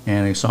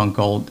 and a song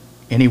called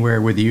 "Anywhere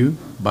With You"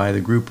 by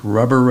the group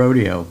Rubber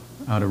Rodeo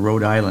out of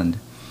Rhode Island.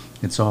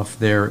 It's off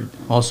their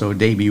also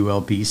debut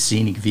LP,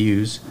 Scenic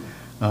Views.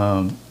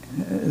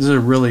 This is a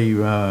really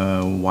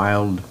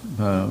wild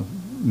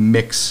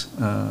mix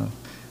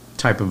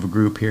type of a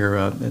group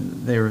here.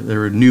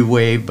 They're a new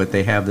wave, but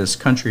they have this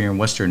country and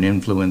western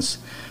influence.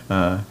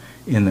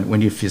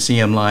 When you see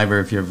them live, or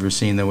if you've ever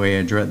seen the way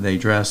they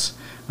dress,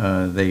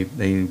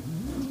 they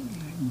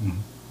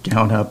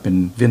gown up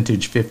in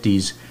vintage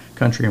 50s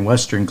country and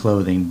western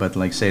clothing, but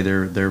like say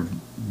they're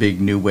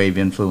big new wave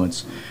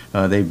influence.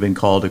 They've been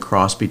called a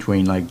cross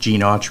between like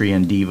Gene Autry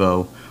and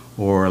Devo,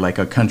 or like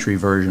a country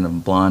version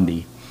of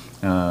Blondie.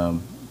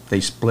 They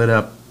split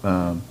up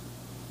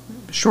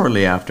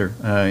shortly after,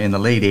 in the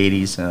late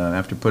 80s,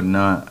 after putting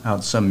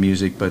out some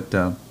music, but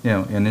an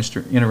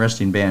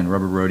interesting band,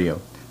 Rubber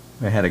Rodeo.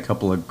 They had a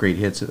couple of great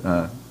hits,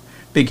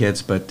 big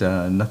hits, but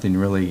nothing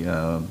really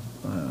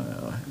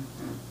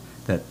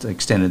that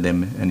extended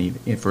them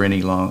for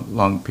any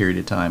long period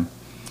of time.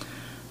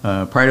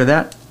 Prior to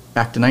that,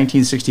 back to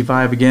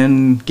 1965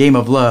 again, "Game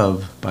of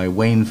Love" by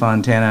Wayne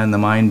Fontana and the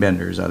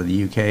Mindbenders out of the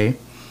UK.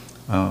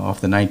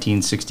 Off the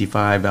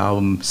 1965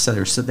 album,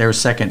 their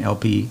second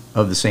LP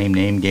of the same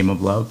name, "Game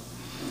of Love."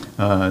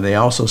 They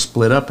also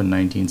split up in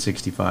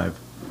 1965.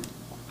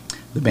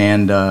 The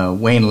band,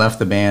 Wayne left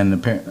the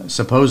band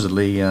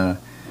supposedly in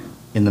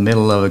the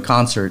middle of a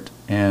concert,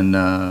 and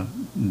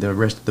the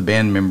rest of the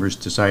band members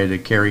decided to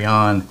carry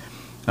on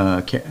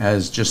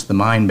as just the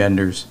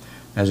Mindbenders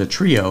as a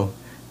trio,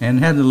 and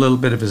had a little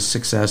bit of a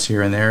success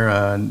here and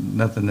there.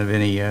 Nothing of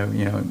any,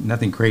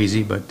 nothing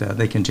crazy, but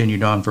they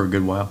continued on for a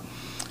good while.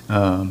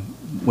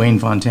 Wayne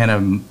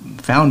Fontana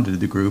founded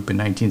the group in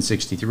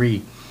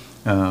 1963,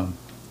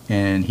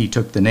 and he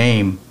took the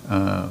name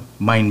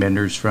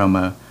Mindbenders from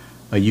a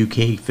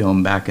UK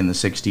film back in the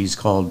 60s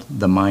called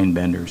The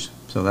Mindbenders.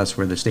 So that's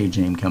where the stage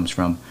name comes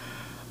from.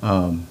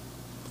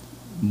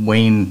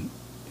 Wayne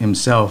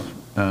himself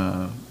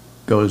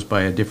goes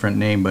by a different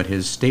name, but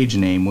his stage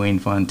name, Wayne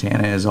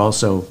Fontana, is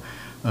also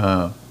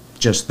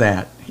just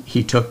that.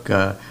 He took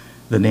the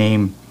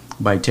name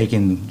by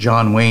taking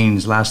John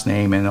Wayne's last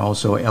name and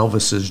also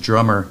Elvis's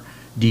drummer,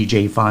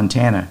 DJ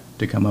Fontana,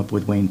 to come up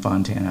with Wayne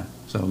Fontana.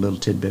 So a little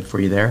tidbit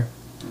for you there.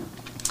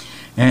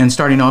 And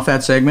starting off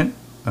that segment,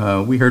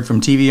 we heard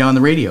from TV on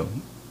the Radio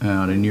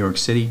out in New York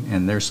City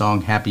and their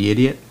song Happy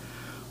Idiot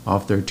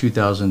off their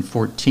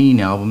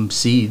 2014 album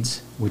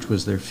Seeds, which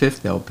was their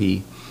 5th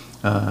LP.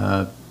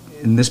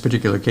 In this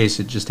particular case,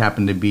 it just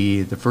happened to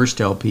be the first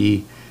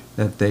LP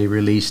that they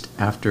released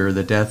after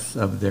the death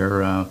of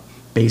their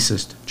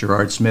bassist,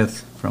 Gerard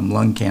Smith, from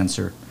lung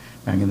cancer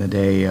back in the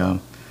day. A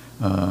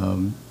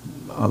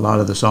lot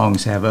of the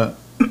songs have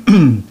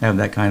have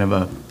that kind of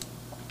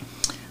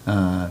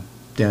a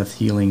death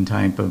healing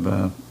type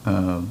of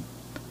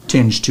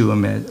tinge to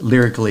them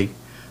lyrically.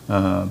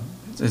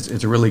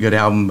 It's a really good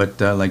album,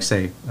 but like I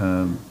say,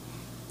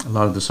 a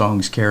lot of the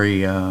songs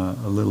carry a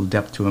little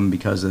depth to them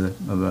because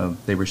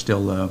they were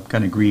still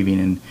kind of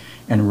grieving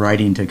and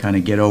writing to kind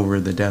of get over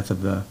the death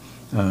of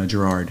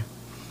Gerard.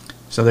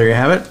 So there you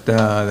have it.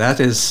 That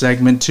is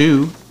segment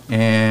 2,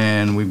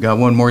 and we've got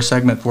one more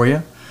segment for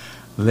you.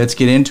 Let's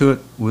get into it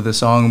with a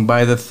song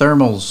by the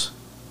Thermals.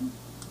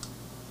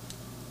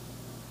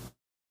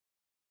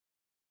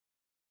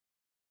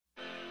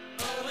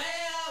 Oh,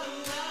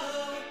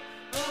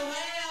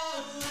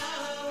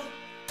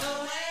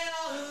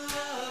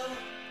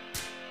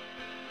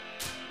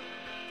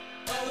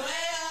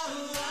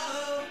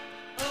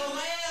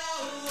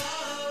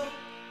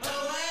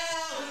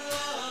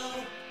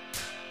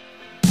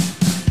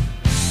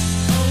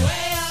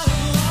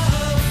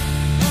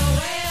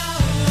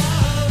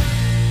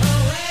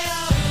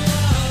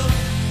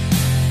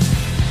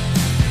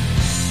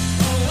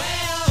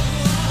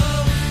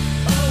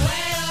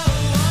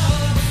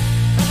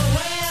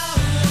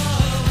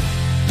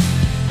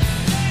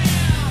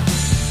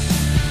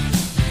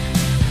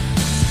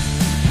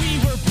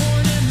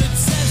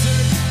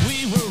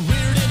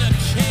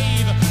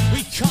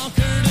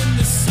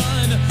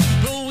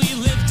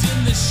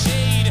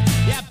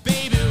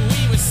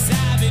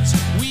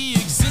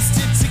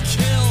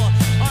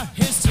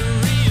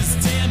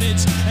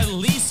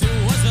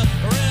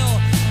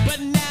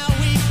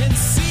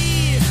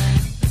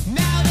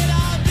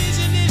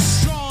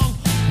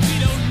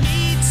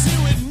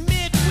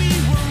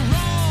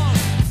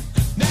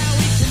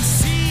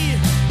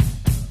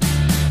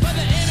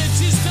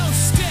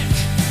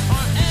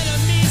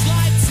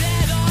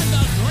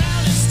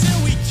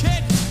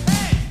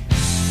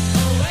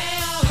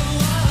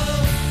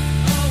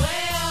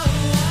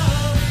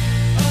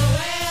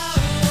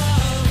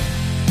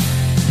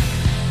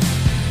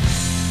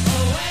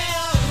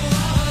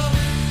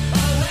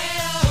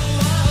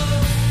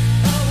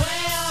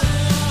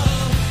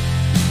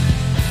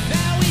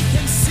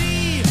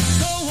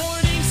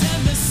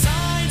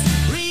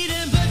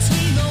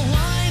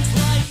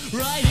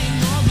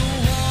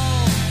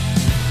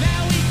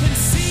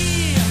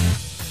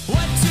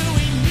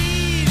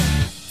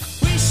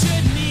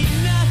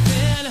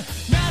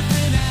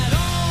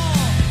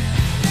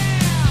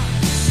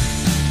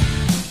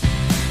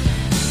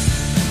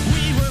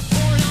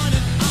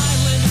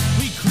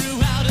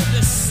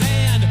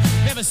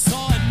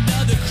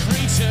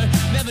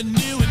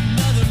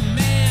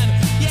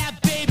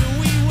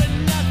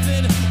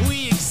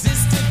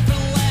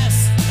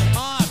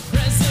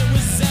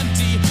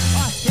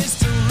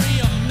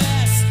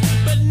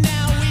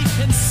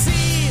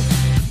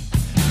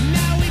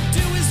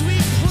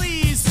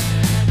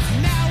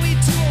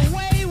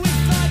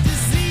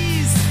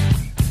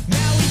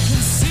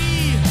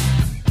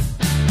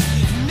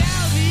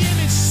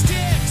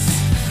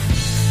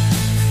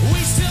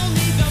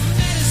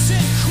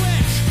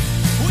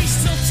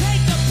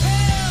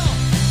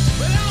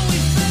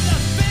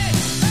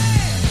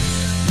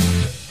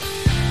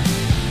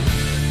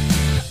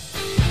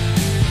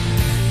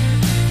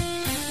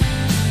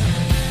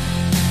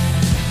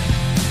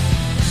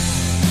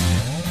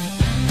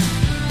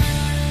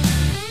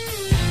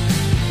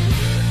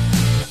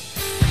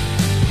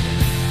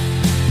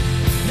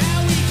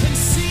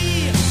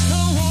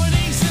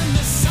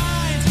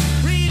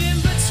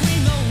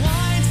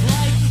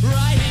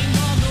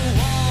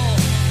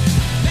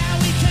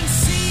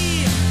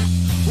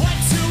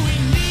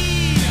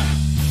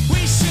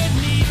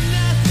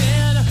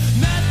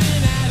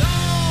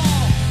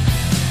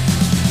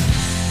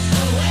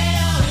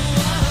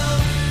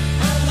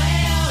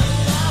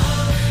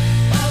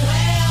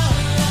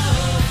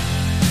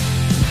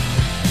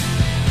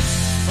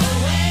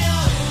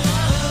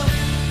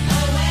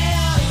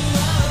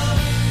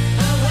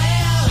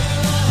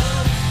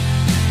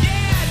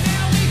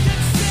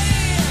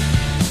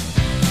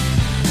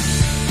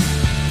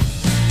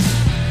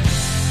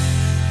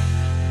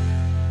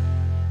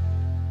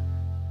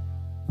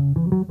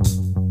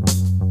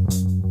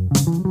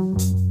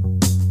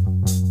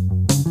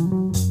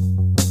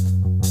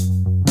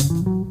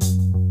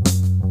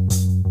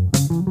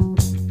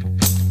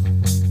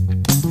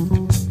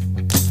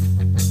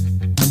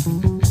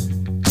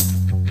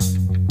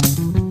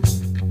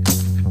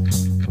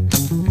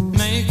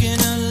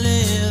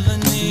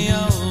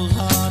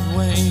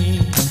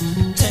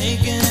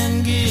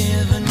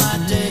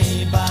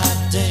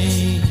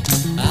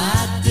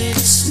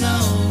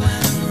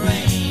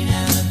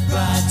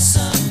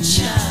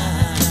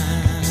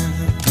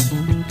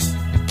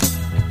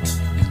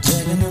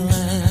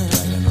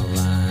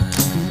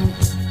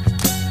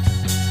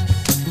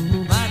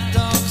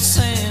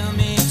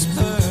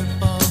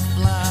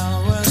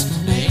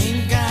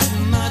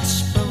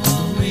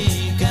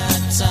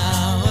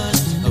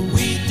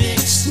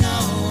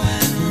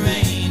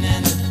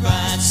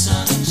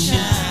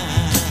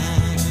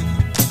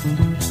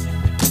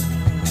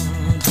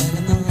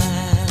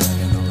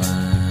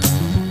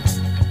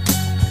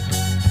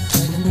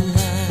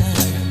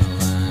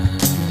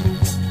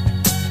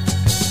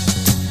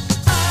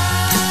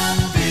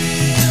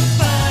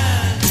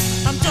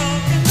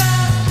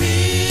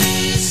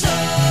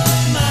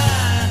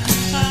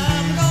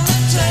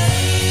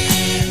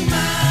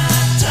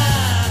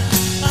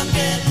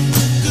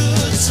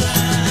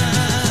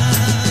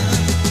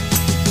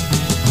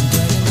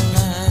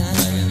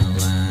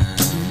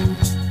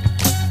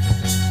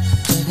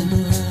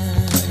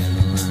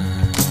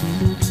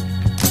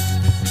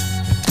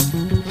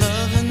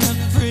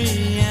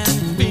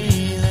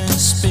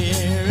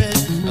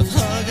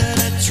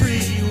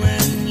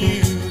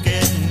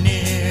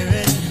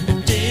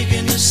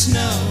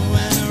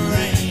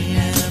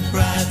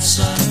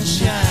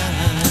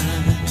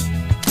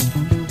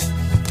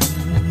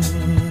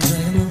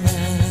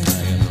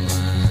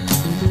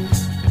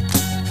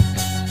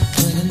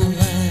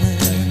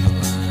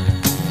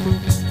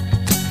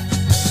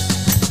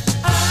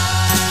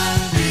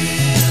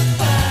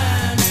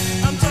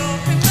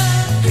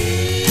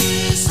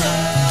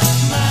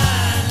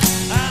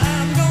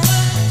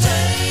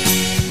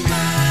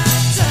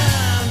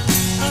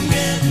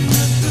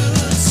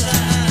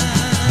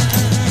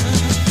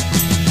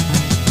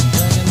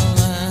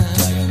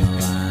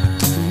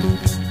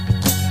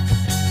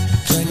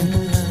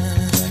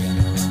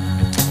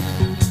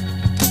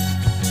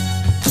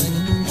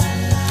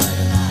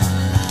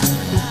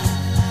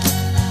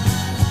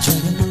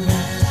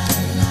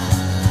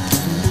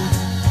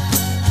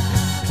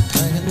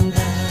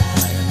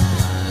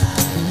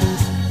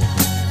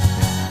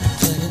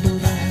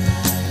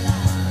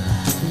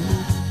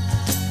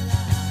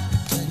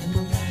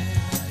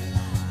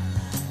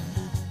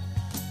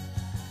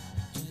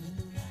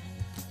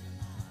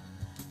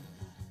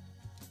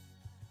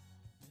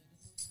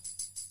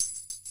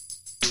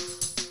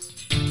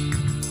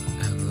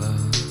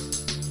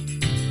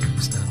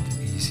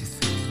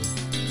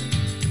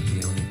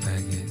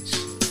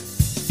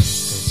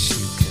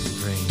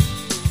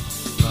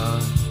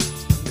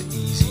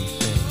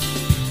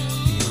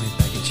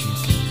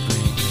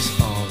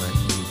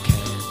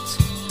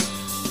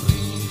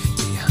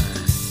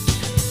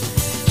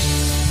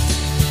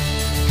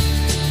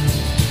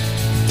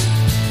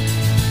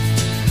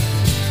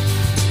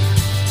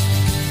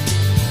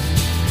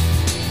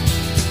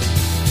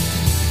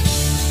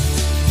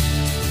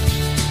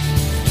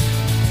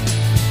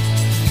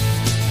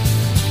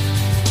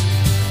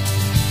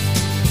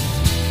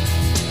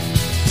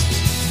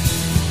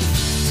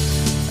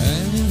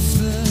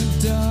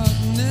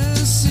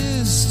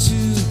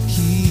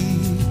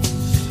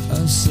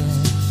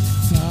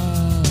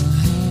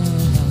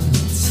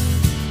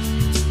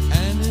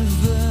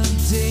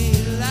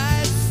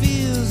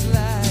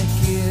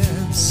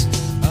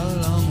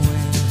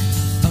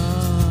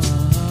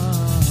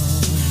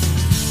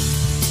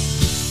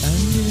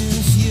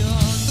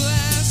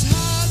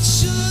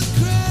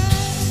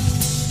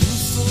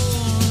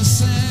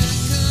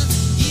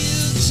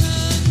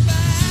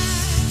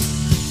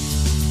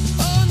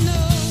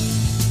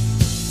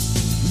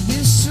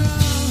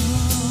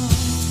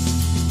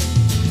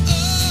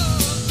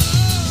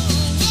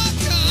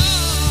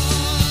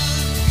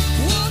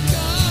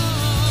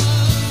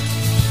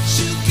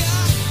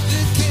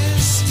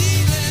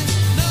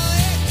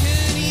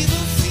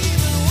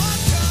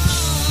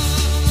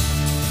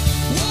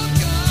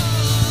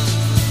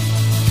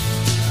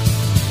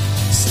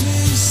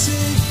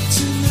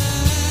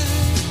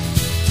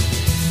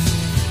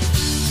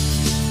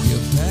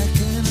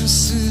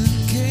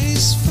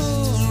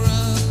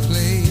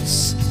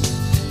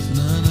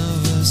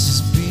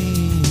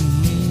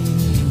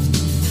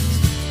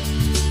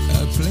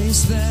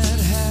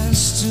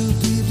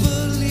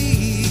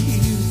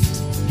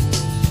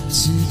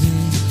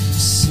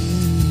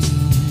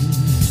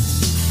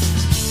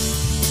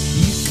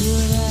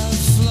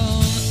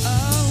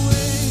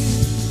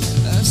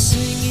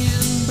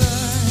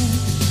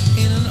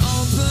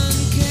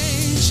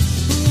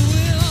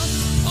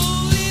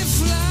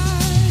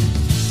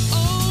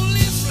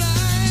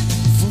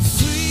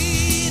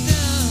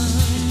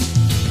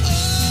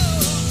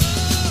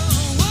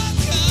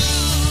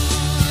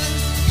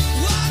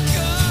 Walk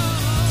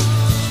on.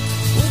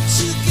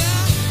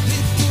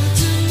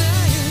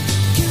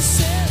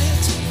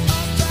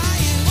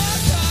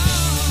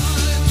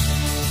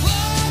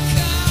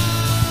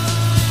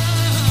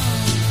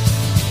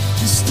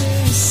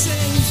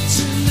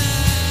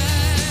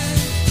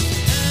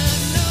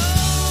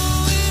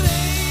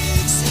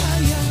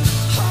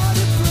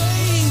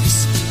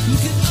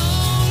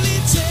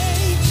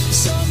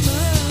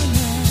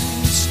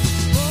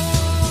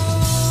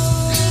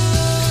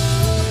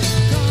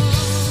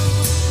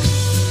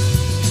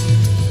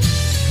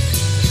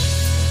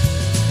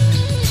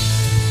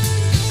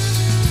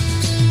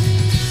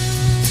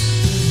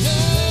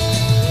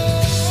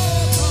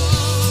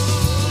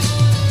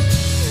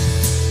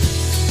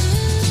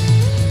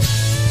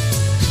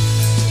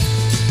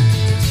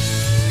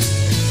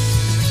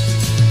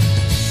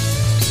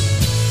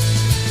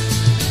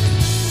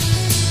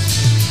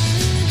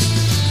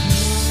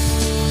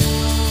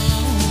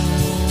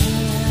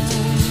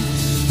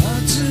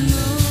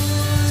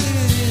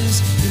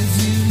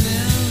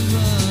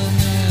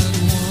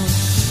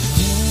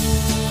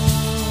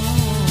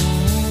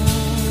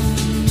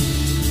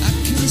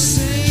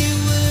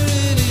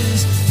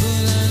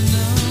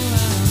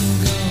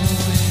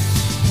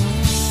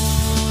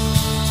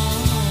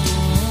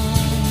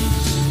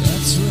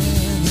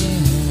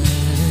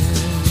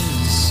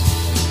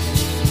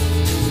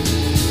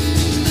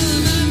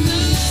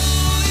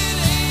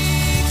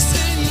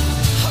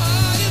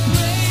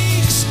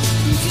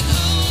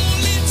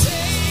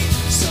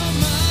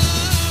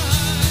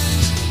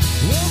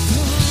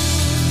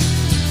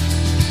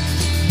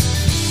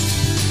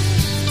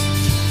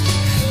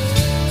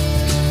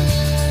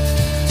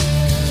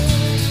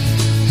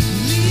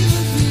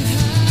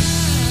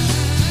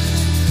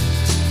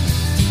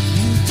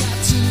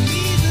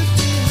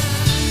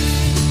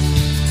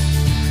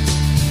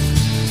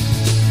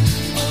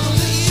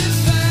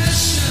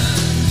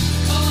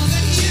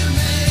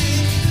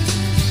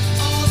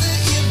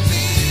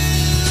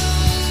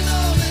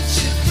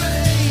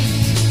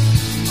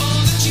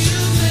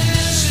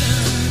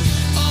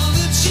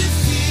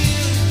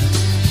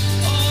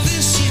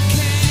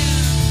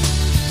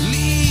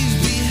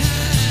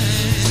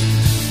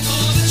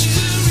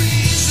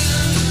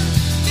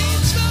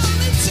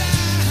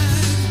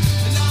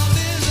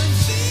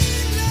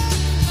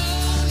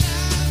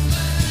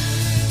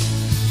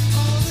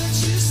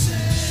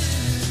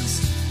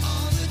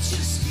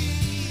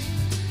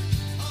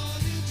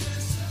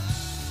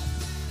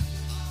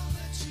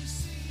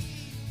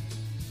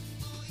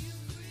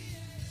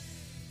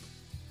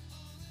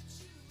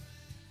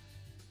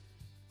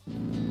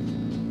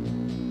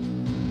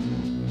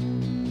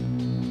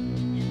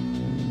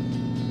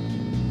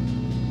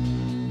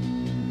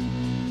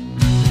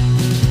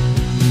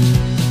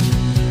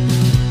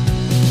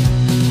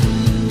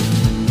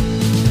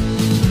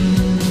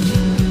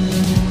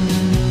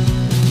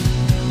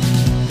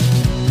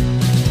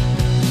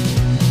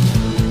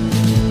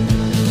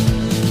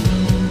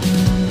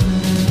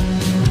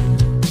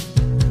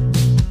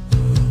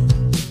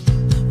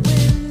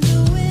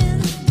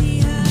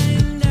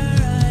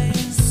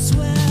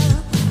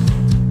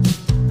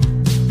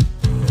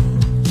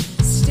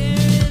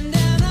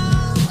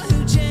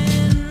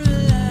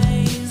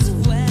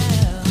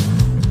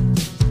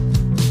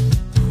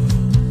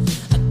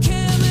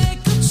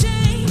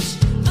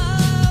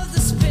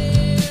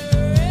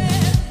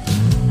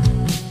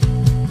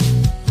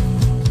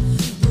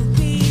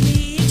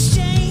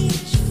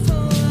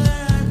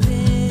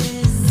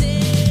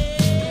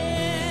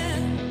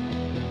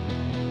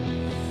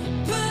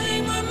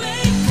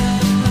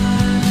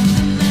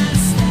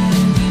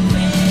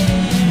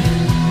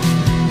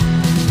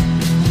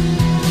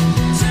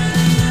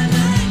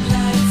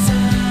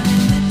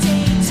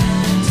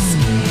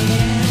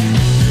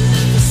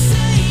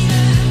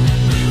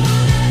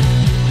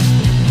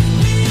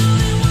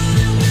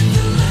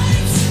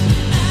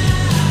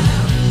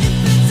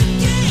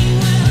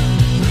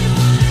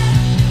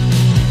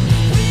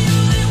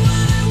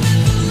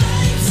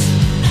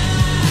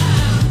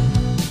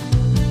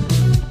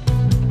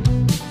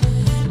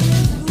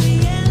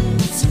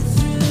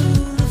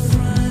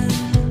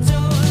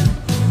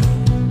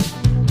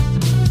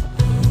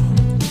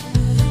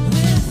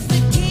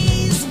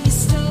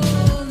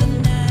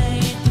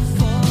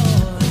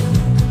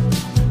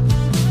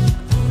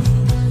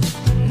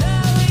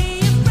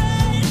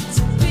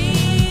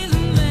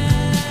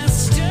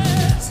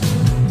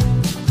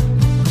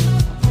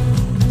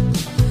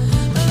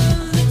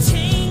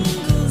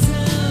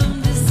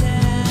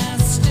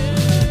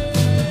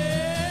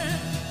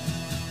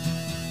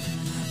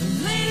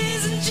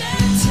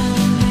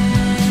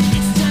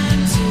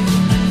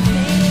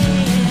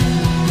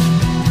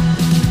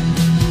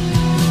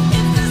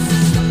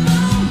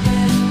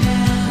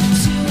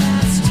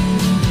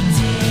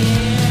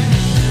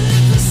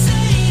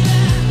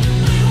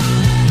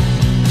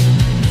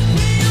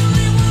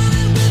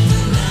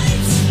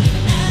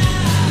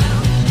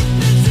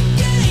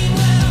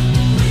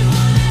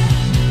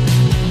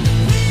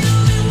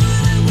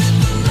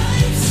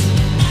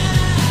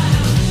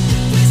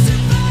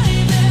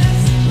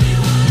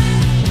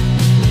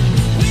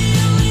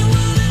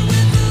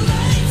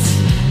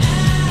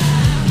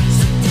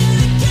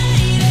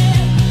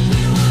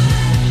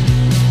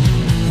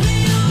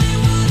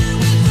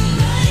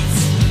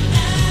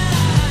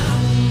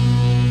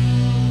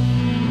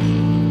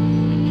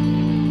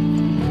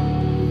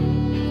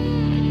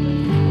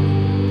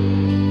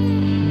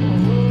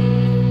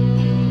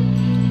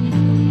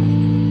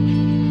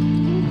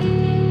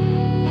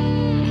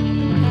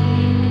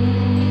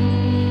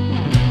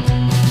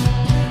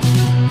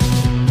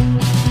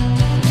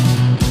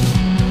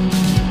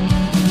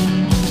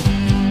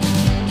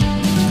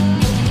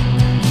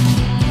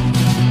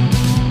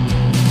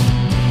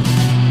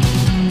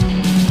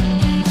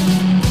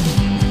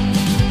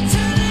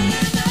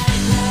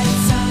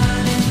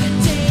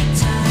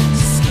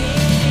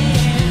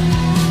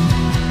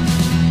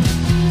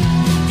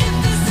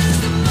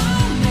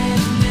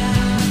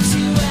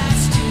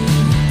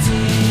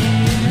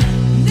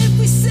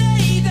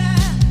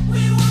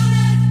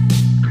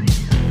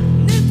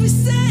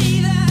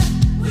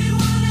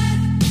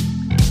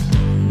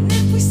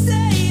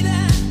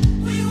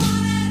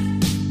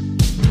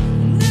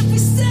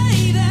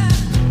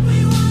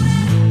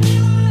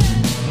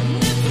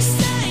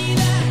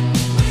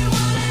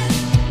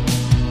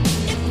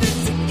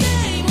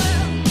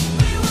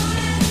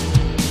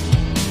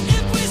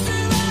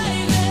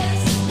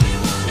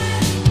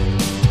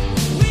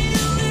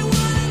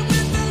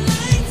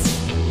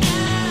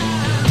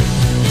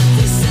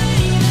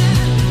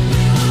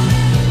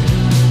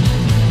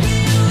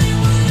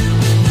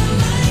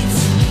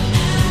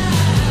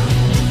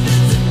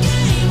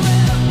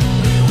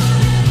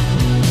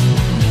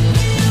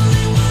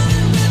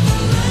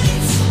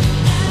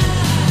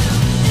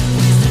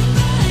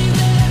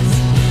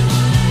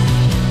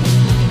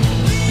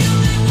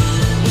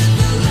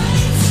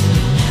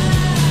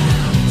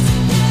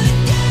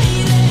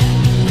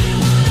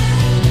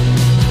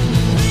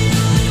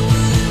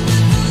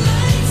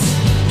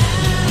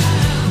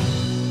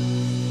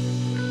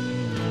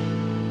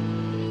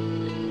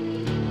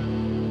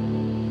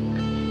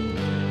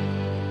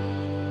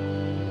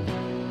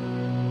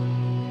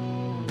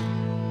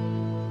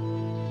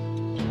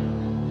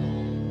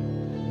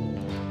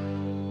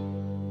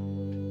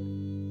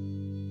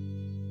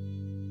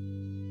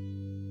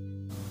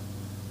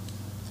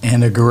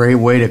 And a great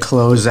way to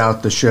close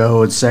out the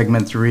show. It's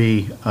segment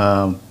 3.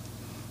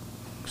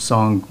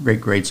 Song,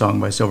 great song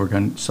by Silver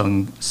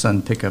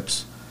Sun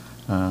Pickups,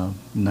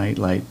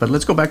 Nightlight. But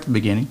let's go back to the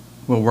beginning.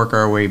 We'll work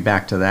our way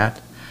back to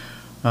that.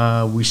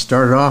 We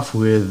started off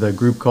with a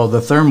group called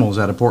the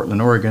Thermals out of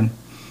Portland, Oregon,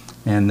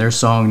 and their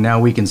song Now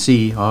We Can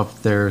See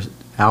off their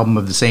album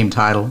of the same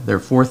title, their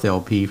 4th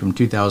LP from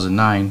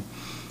 2009.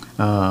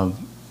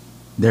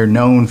 They're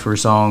known for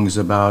songs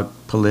about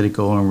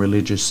political and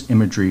religious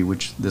imagery,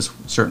 which this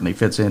certainly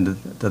fits into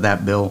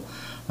that bill.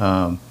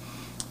 The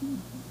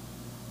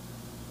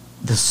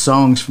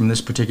songs from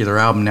this particular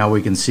album, Now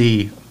We Can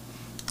See,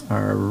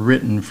 are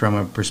written from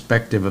a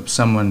perspective of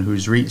someone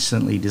who's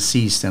recently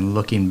deceased and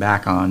looking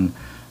back on,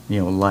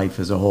 life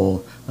as a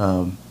whole.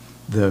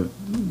 The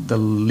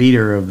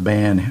leader of the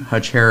band,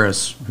 Hutch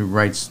Harris, who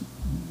writes,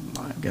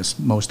 I guess,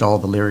 most all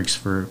the lyrics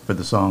for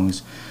the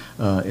songs,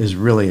 is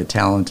really a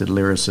talented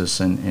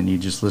lyricist, and you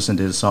just listen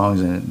to his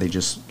songs and they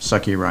just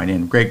suck you right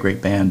in.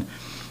 Great band,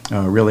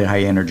 really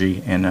high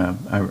energy, and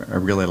I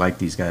really like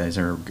these guys,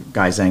 or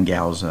guys and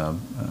gals,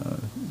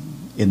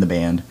 in the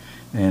band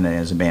and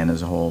as a band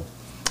as a whole.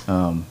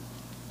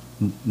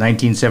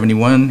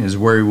 1971 is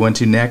where we went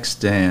to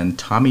next, and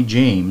Tommy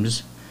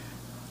James,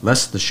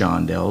 Les the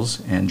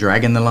Shondells, and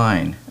Dragging the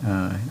Line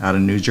out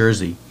of New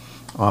Jersey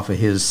off of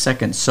his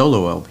second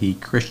solo LP,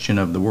 Christian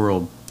of the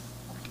World,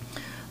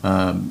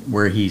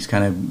 where he's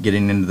kind of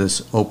getting into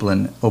this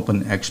open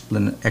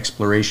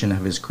exploration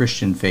of his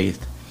Christian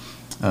faith.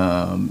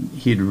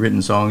 He'd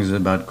written songs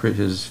about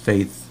his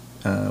faith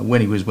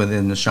when he was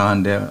within the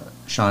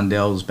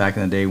Shondells back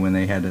in the day, when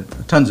they had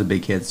tons of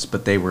big hits,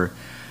 but they were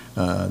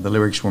the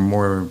lyrics were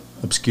more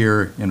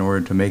obscure in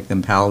order to make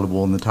them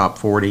palatable in the top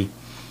 40.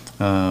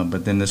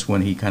 But then this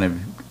one he kind of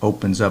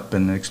opens up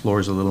and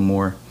explores a little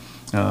more.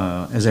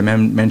 As I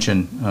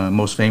mentioned,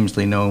 most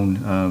famously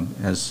known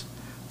as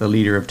the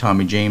leader of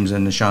Tommy James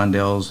and the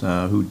Shondells,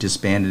 who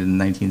disbanded in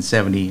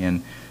 1970,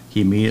 and he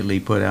immediately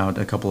put out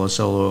a couple of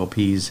solo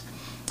LPs.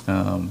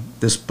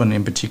 This one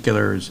in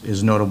particular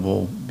is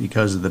notable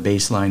because of the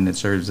bass line that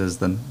serves as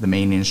the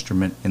main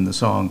instrument in the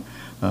song.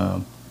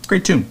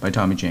 Great tune by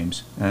Tommy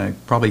James.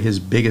 Probably his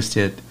biggest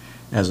hit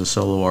as a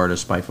solo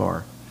artist by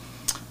far.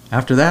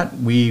 After that,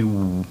 we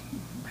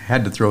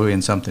had to throw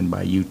in something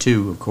by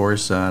U2, of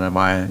course,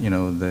 by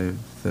the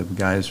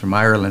guys from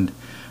Ireland,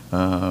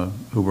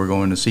 who we're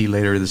going to see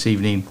later this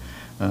evening.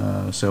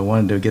 So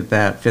wanted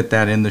to fit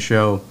that in the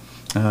show,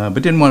 but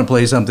didn't want to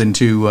play something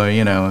too,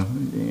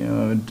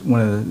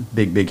 one of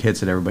the big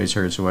hits that everybody's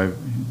heard. So I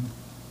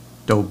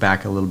dove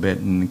back a little bit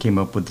and came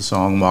up with the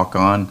song "Walk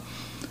On"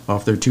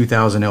 off their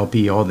 2000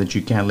 LP, All That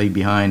You Can't Leave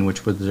Behind,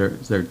 which was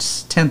their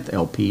 10th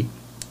LP.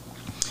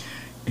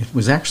 It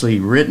was actually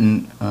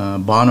written,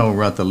 Bono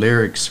wrote the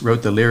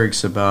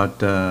lyrics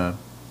about a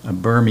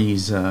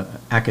Burmese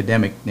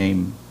academic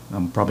named,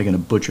 I'm probably going to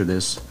butcher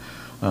this,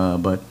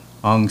 but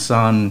Aung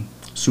San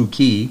Suu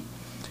Kyi,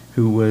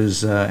 who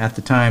was at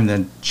the time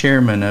the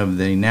chairman of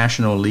the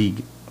National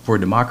League for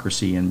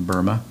Democracy in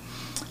Burma,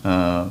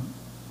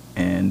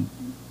 and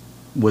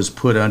was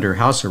put under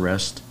house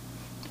arrest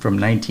from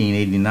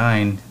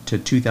 1989 to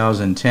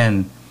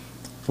 2010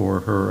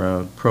 for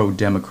her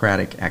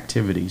pro-democratic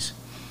activities.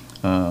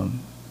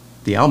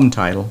 The album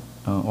title,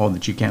 All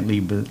That You Can't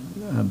Leave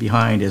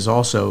Behind, is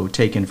also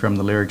taken from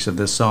the lyrics of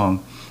this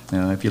song.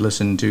 If you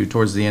listen to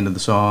towards the end of the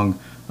song,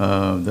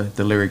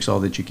 the lyrics "All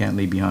That You Can't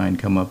Leave Behind"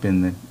 come up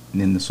in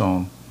the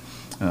song.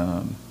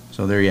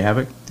 So there you have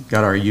it.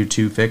 Got our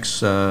U2 fix,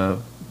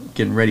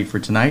 getting ready for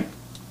tonight.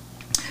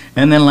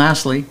 And then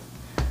lastly,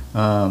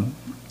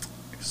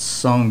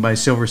 song by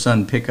Silver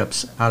Sun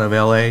Pickups out of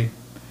LA,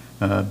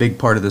 big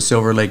part of the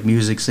Silver Lake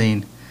music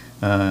scene.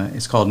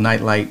 It's called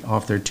Nightlight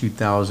off their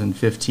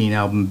 2015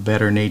 album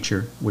Better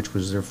Nature, which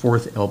was their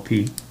 4th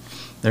LP.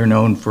 They're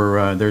known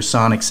for their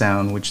sonic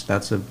sound, which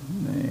that's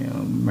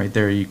right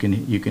there. You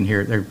can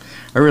hear it.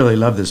 I really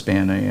love this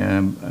band.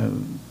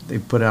 They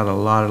put out a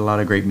lot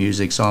of great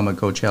music. Saw them at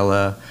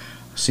Coachella,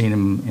 seen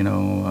them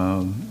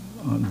on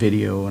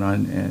video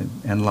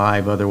and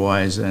live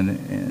otherwise,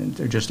 and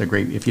they're just a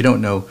great. If you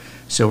don't know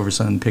Silver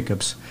Sun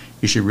Pickups,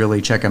 you should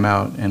really check them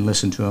out and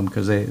listen to them,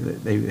 because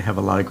they have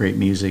a lot of great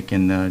music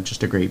and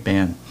just a great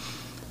band.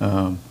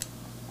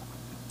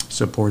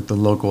 Support the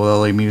local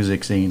LA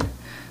music scene.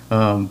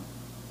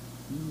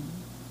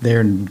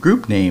 Their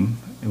group name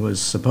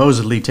was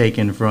supposedly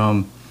taken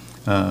from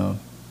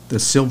the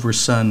Silver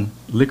Sun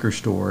Liquor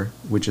Store,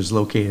 which is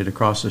located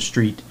across the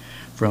street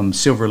from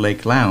Silver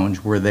Lake Lounge,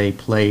 where they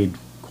played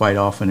quite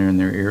often in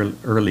their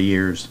early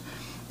years.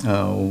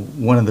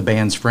 One of the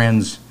band's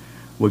friends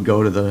would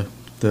go to the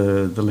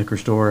liquor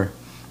store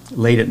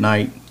late at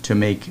night to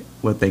make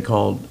what they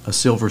called a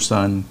Silver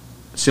Sun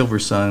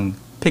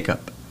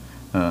pickup.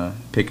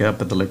 Pick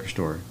up at the liquor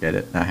store. Get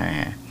it?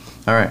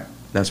 All right.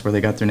 That's where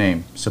they got their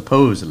name,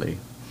 supposedly.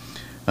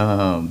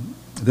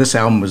 This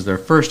album was their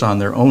first on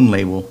their own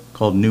label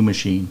called New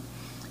Machine,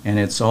 and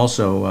it's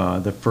also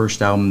the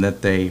first album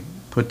that they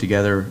put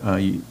together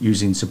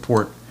using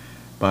support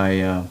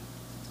by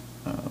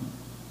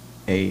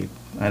I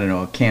don't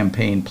know, a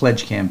campaign,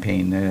 pledge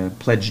campaign,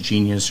 Pledge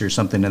Genius or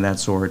something of that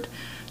sort,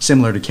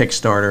 similar to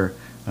Kickstarter.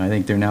 I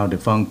think they're now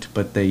defunct,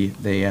 but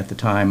they at the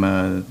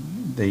time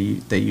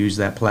they used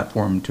that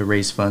platform to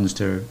raise funds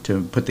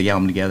to put the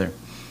album together.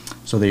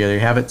 So there you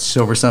have it,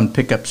 Silver Sun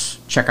Pickups.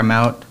 Check them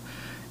out,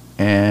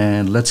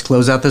 and let's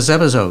close out this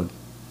episode.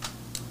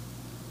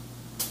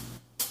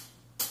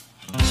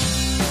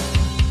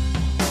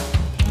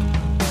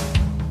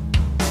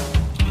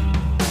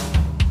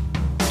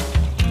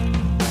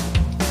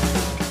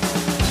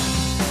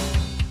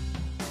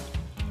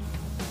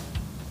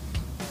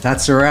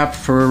 That's a wrap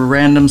for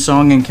Random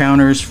Song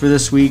Encounters for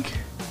this week.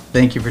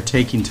 Thank you for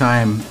taking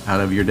time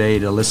out of your day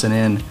to listen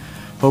in.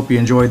 Hope you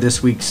enjoyed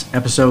this week's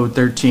episode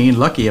 13,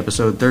 lucky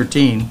episode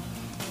 13,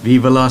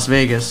 Viva Las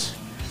Vegas.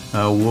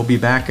 We'll be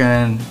back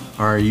on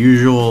our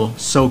usual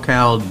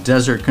SoCal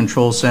Desert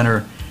Control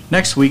Center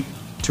next week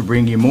to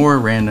bring you more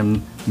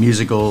random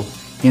musical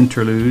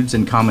interludes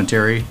and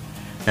commentary.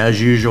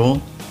 As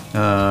usual,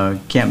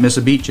 can't miss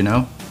a beat, you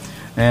know.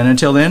 And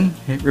until then,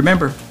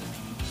 remember,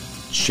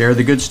 share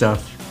the good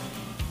stuff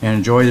and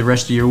enjoy the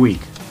rest of your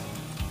week.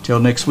 Till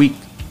next week,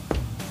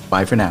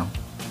 bye for now.